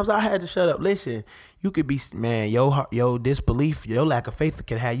there was times I had to shut up. Listen, you could be, man, your disbelief, your lack of faith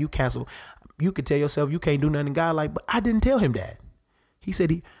can have you cancel. You could tell yourself you can't do nothing God like, but I didn't tell him that. He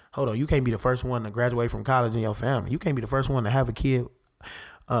said, hold on, you can't be the first one to graduate from college in your family. You can't be the first one to have a kid,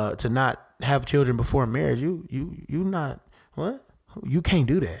 to not have children before marriage. You not, what? You can't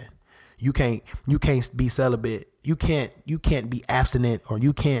do that. You can't be celibate. You can't be abstinent, or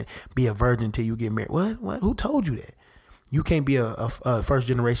you can't be a virgin till you get married. What? Who told you that? You can't be a first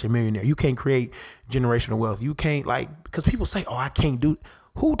generation millionaire. You can't create generational wealth. You can't, because people say, oh, I can't do.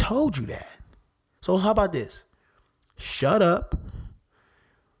 Who told you that? So how about this? Shut up.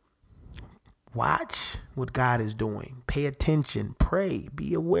 Watch what God is doing. Pay attention. Pray.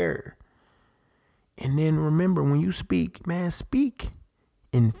 Be aware. And then remember, when you speak, man, speak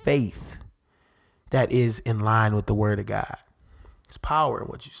in faith that is in line with the word of God. It's power in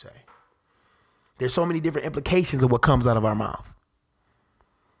what you say. There's so many different implications of what comes out of our mouth.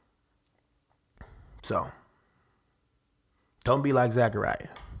 So, don't be like Zechariah.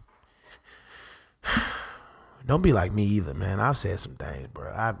 Don't be like me either, man. I've said some things,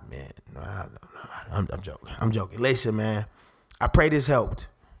 bro. I'm joking. I'm joking. Listen, man, I pray this helped.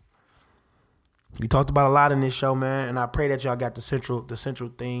 We talked about a lot in this show, man, and I pray that y'all got the central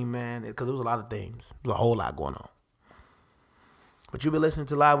theme, man, because there was a lot of themes. There was a whole lot going on. But you've been listening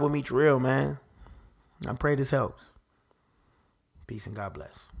to Live With Me Real, man. I pray this helps. Peace and God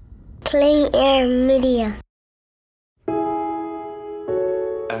bless. Plain Air Media.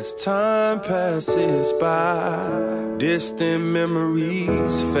 As time passes by, distant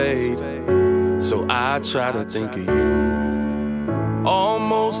memories fade. So I try to think of you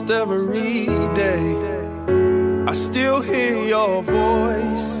almost every day. I still hear your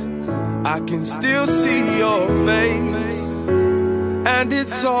voice, I can still see your face, and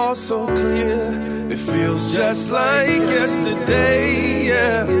it's all so clear. It feels just like yesterday,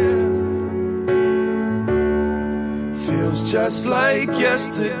 yeah. Feels just like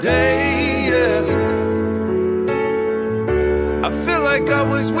yesterday, yeah. I feel like I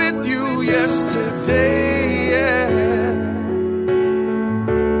was with you yesterday, yeah.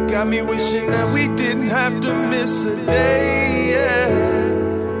 Got me wishing that we didn't have to miss a day, yeah.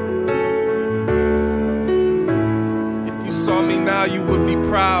 If you saw me now, you would be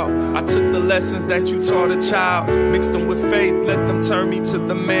proud. I took the lessons that you taught a child, mixed them with faith, let them turn me to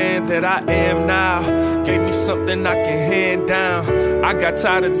the man that I am now. Gave me something I can hand down. I got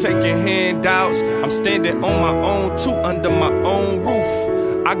tired of taking handouts. I'm standing on my own too, under my own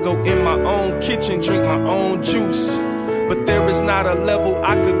roof. I go in my own kitchen, drink my own juice. But there is not a level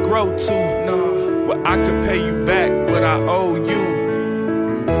I could grow to, no, where I could pay you back what I owe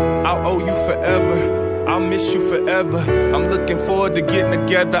you. I'll owe you forever, I'll miss you forever. I'm looking forward to getting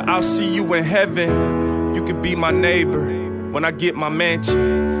together, I'll see you in heaven. You could be my neighbor when I get my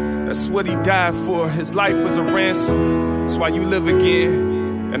mansion. That's what he died for, his life was a ransom. That's why you live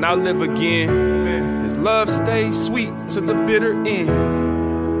again, and I'll live again. His love stays sweet to the bitter end.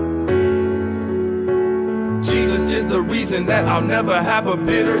 Jesus is the reason that I'll never have a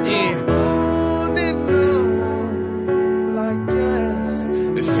bitter end. On and on, like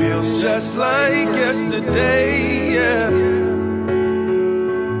yesterday. It feels just like yesterday, yeah.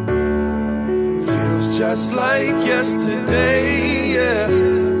 Feels just like yesterday, yeah.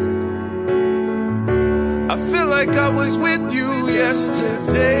 I feel like I was with you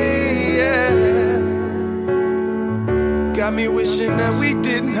yesterday, yeah. Got me wishing that we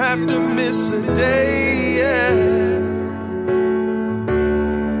didn't have to miss a day, yeah.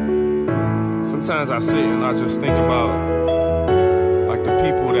 Sometimes I sit and I just think about like the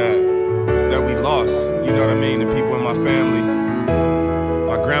people that we lost, you know what I mean? The people in my family,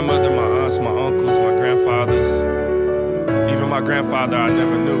 my grandmother, my aunts, my uncles, my grandfathers, even my grandfather I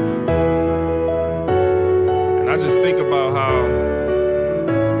never knew. And I just think about how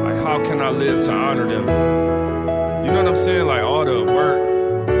can I live to honor them? You know what I'm saying? Like all the work,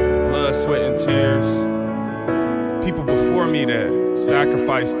 blood, sweat, and tears. People before me that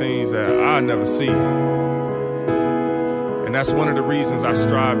sacrifice things that I never see. And that's one of the reasons I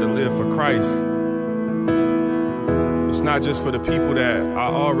strive to live for Christ. It's not just for the people that I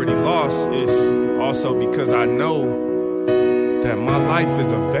already lost, it's also because I know that my life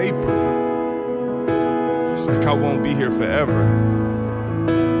is a vapor. It's like I won't be here forever.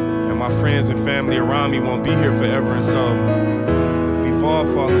 And my friends and family around me won't be here forever. And so we've all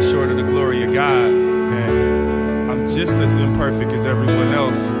fallen short of the glory of God. And I'm just as imperfect as everyone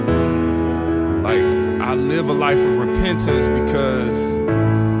else. Like, I live a life of repentance because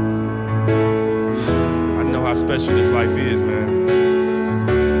I know how special this life is, man.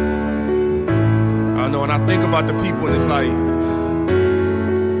 I know, and I think about the people and it's like,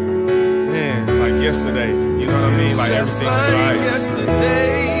 man, it's like yesterday. You know what I mean? Like everything was right.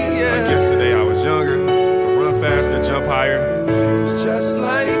 Like yesterday I was younger, could run faster, jump higher. Feels just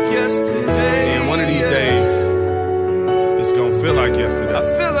like yesterday. And one of these days, it's gonna feel like yesterday. I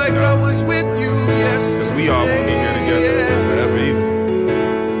feel like I was with you yesterday. Because we all won't be here together forever either.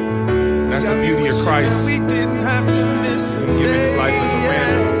 And that's the beauty of Christ.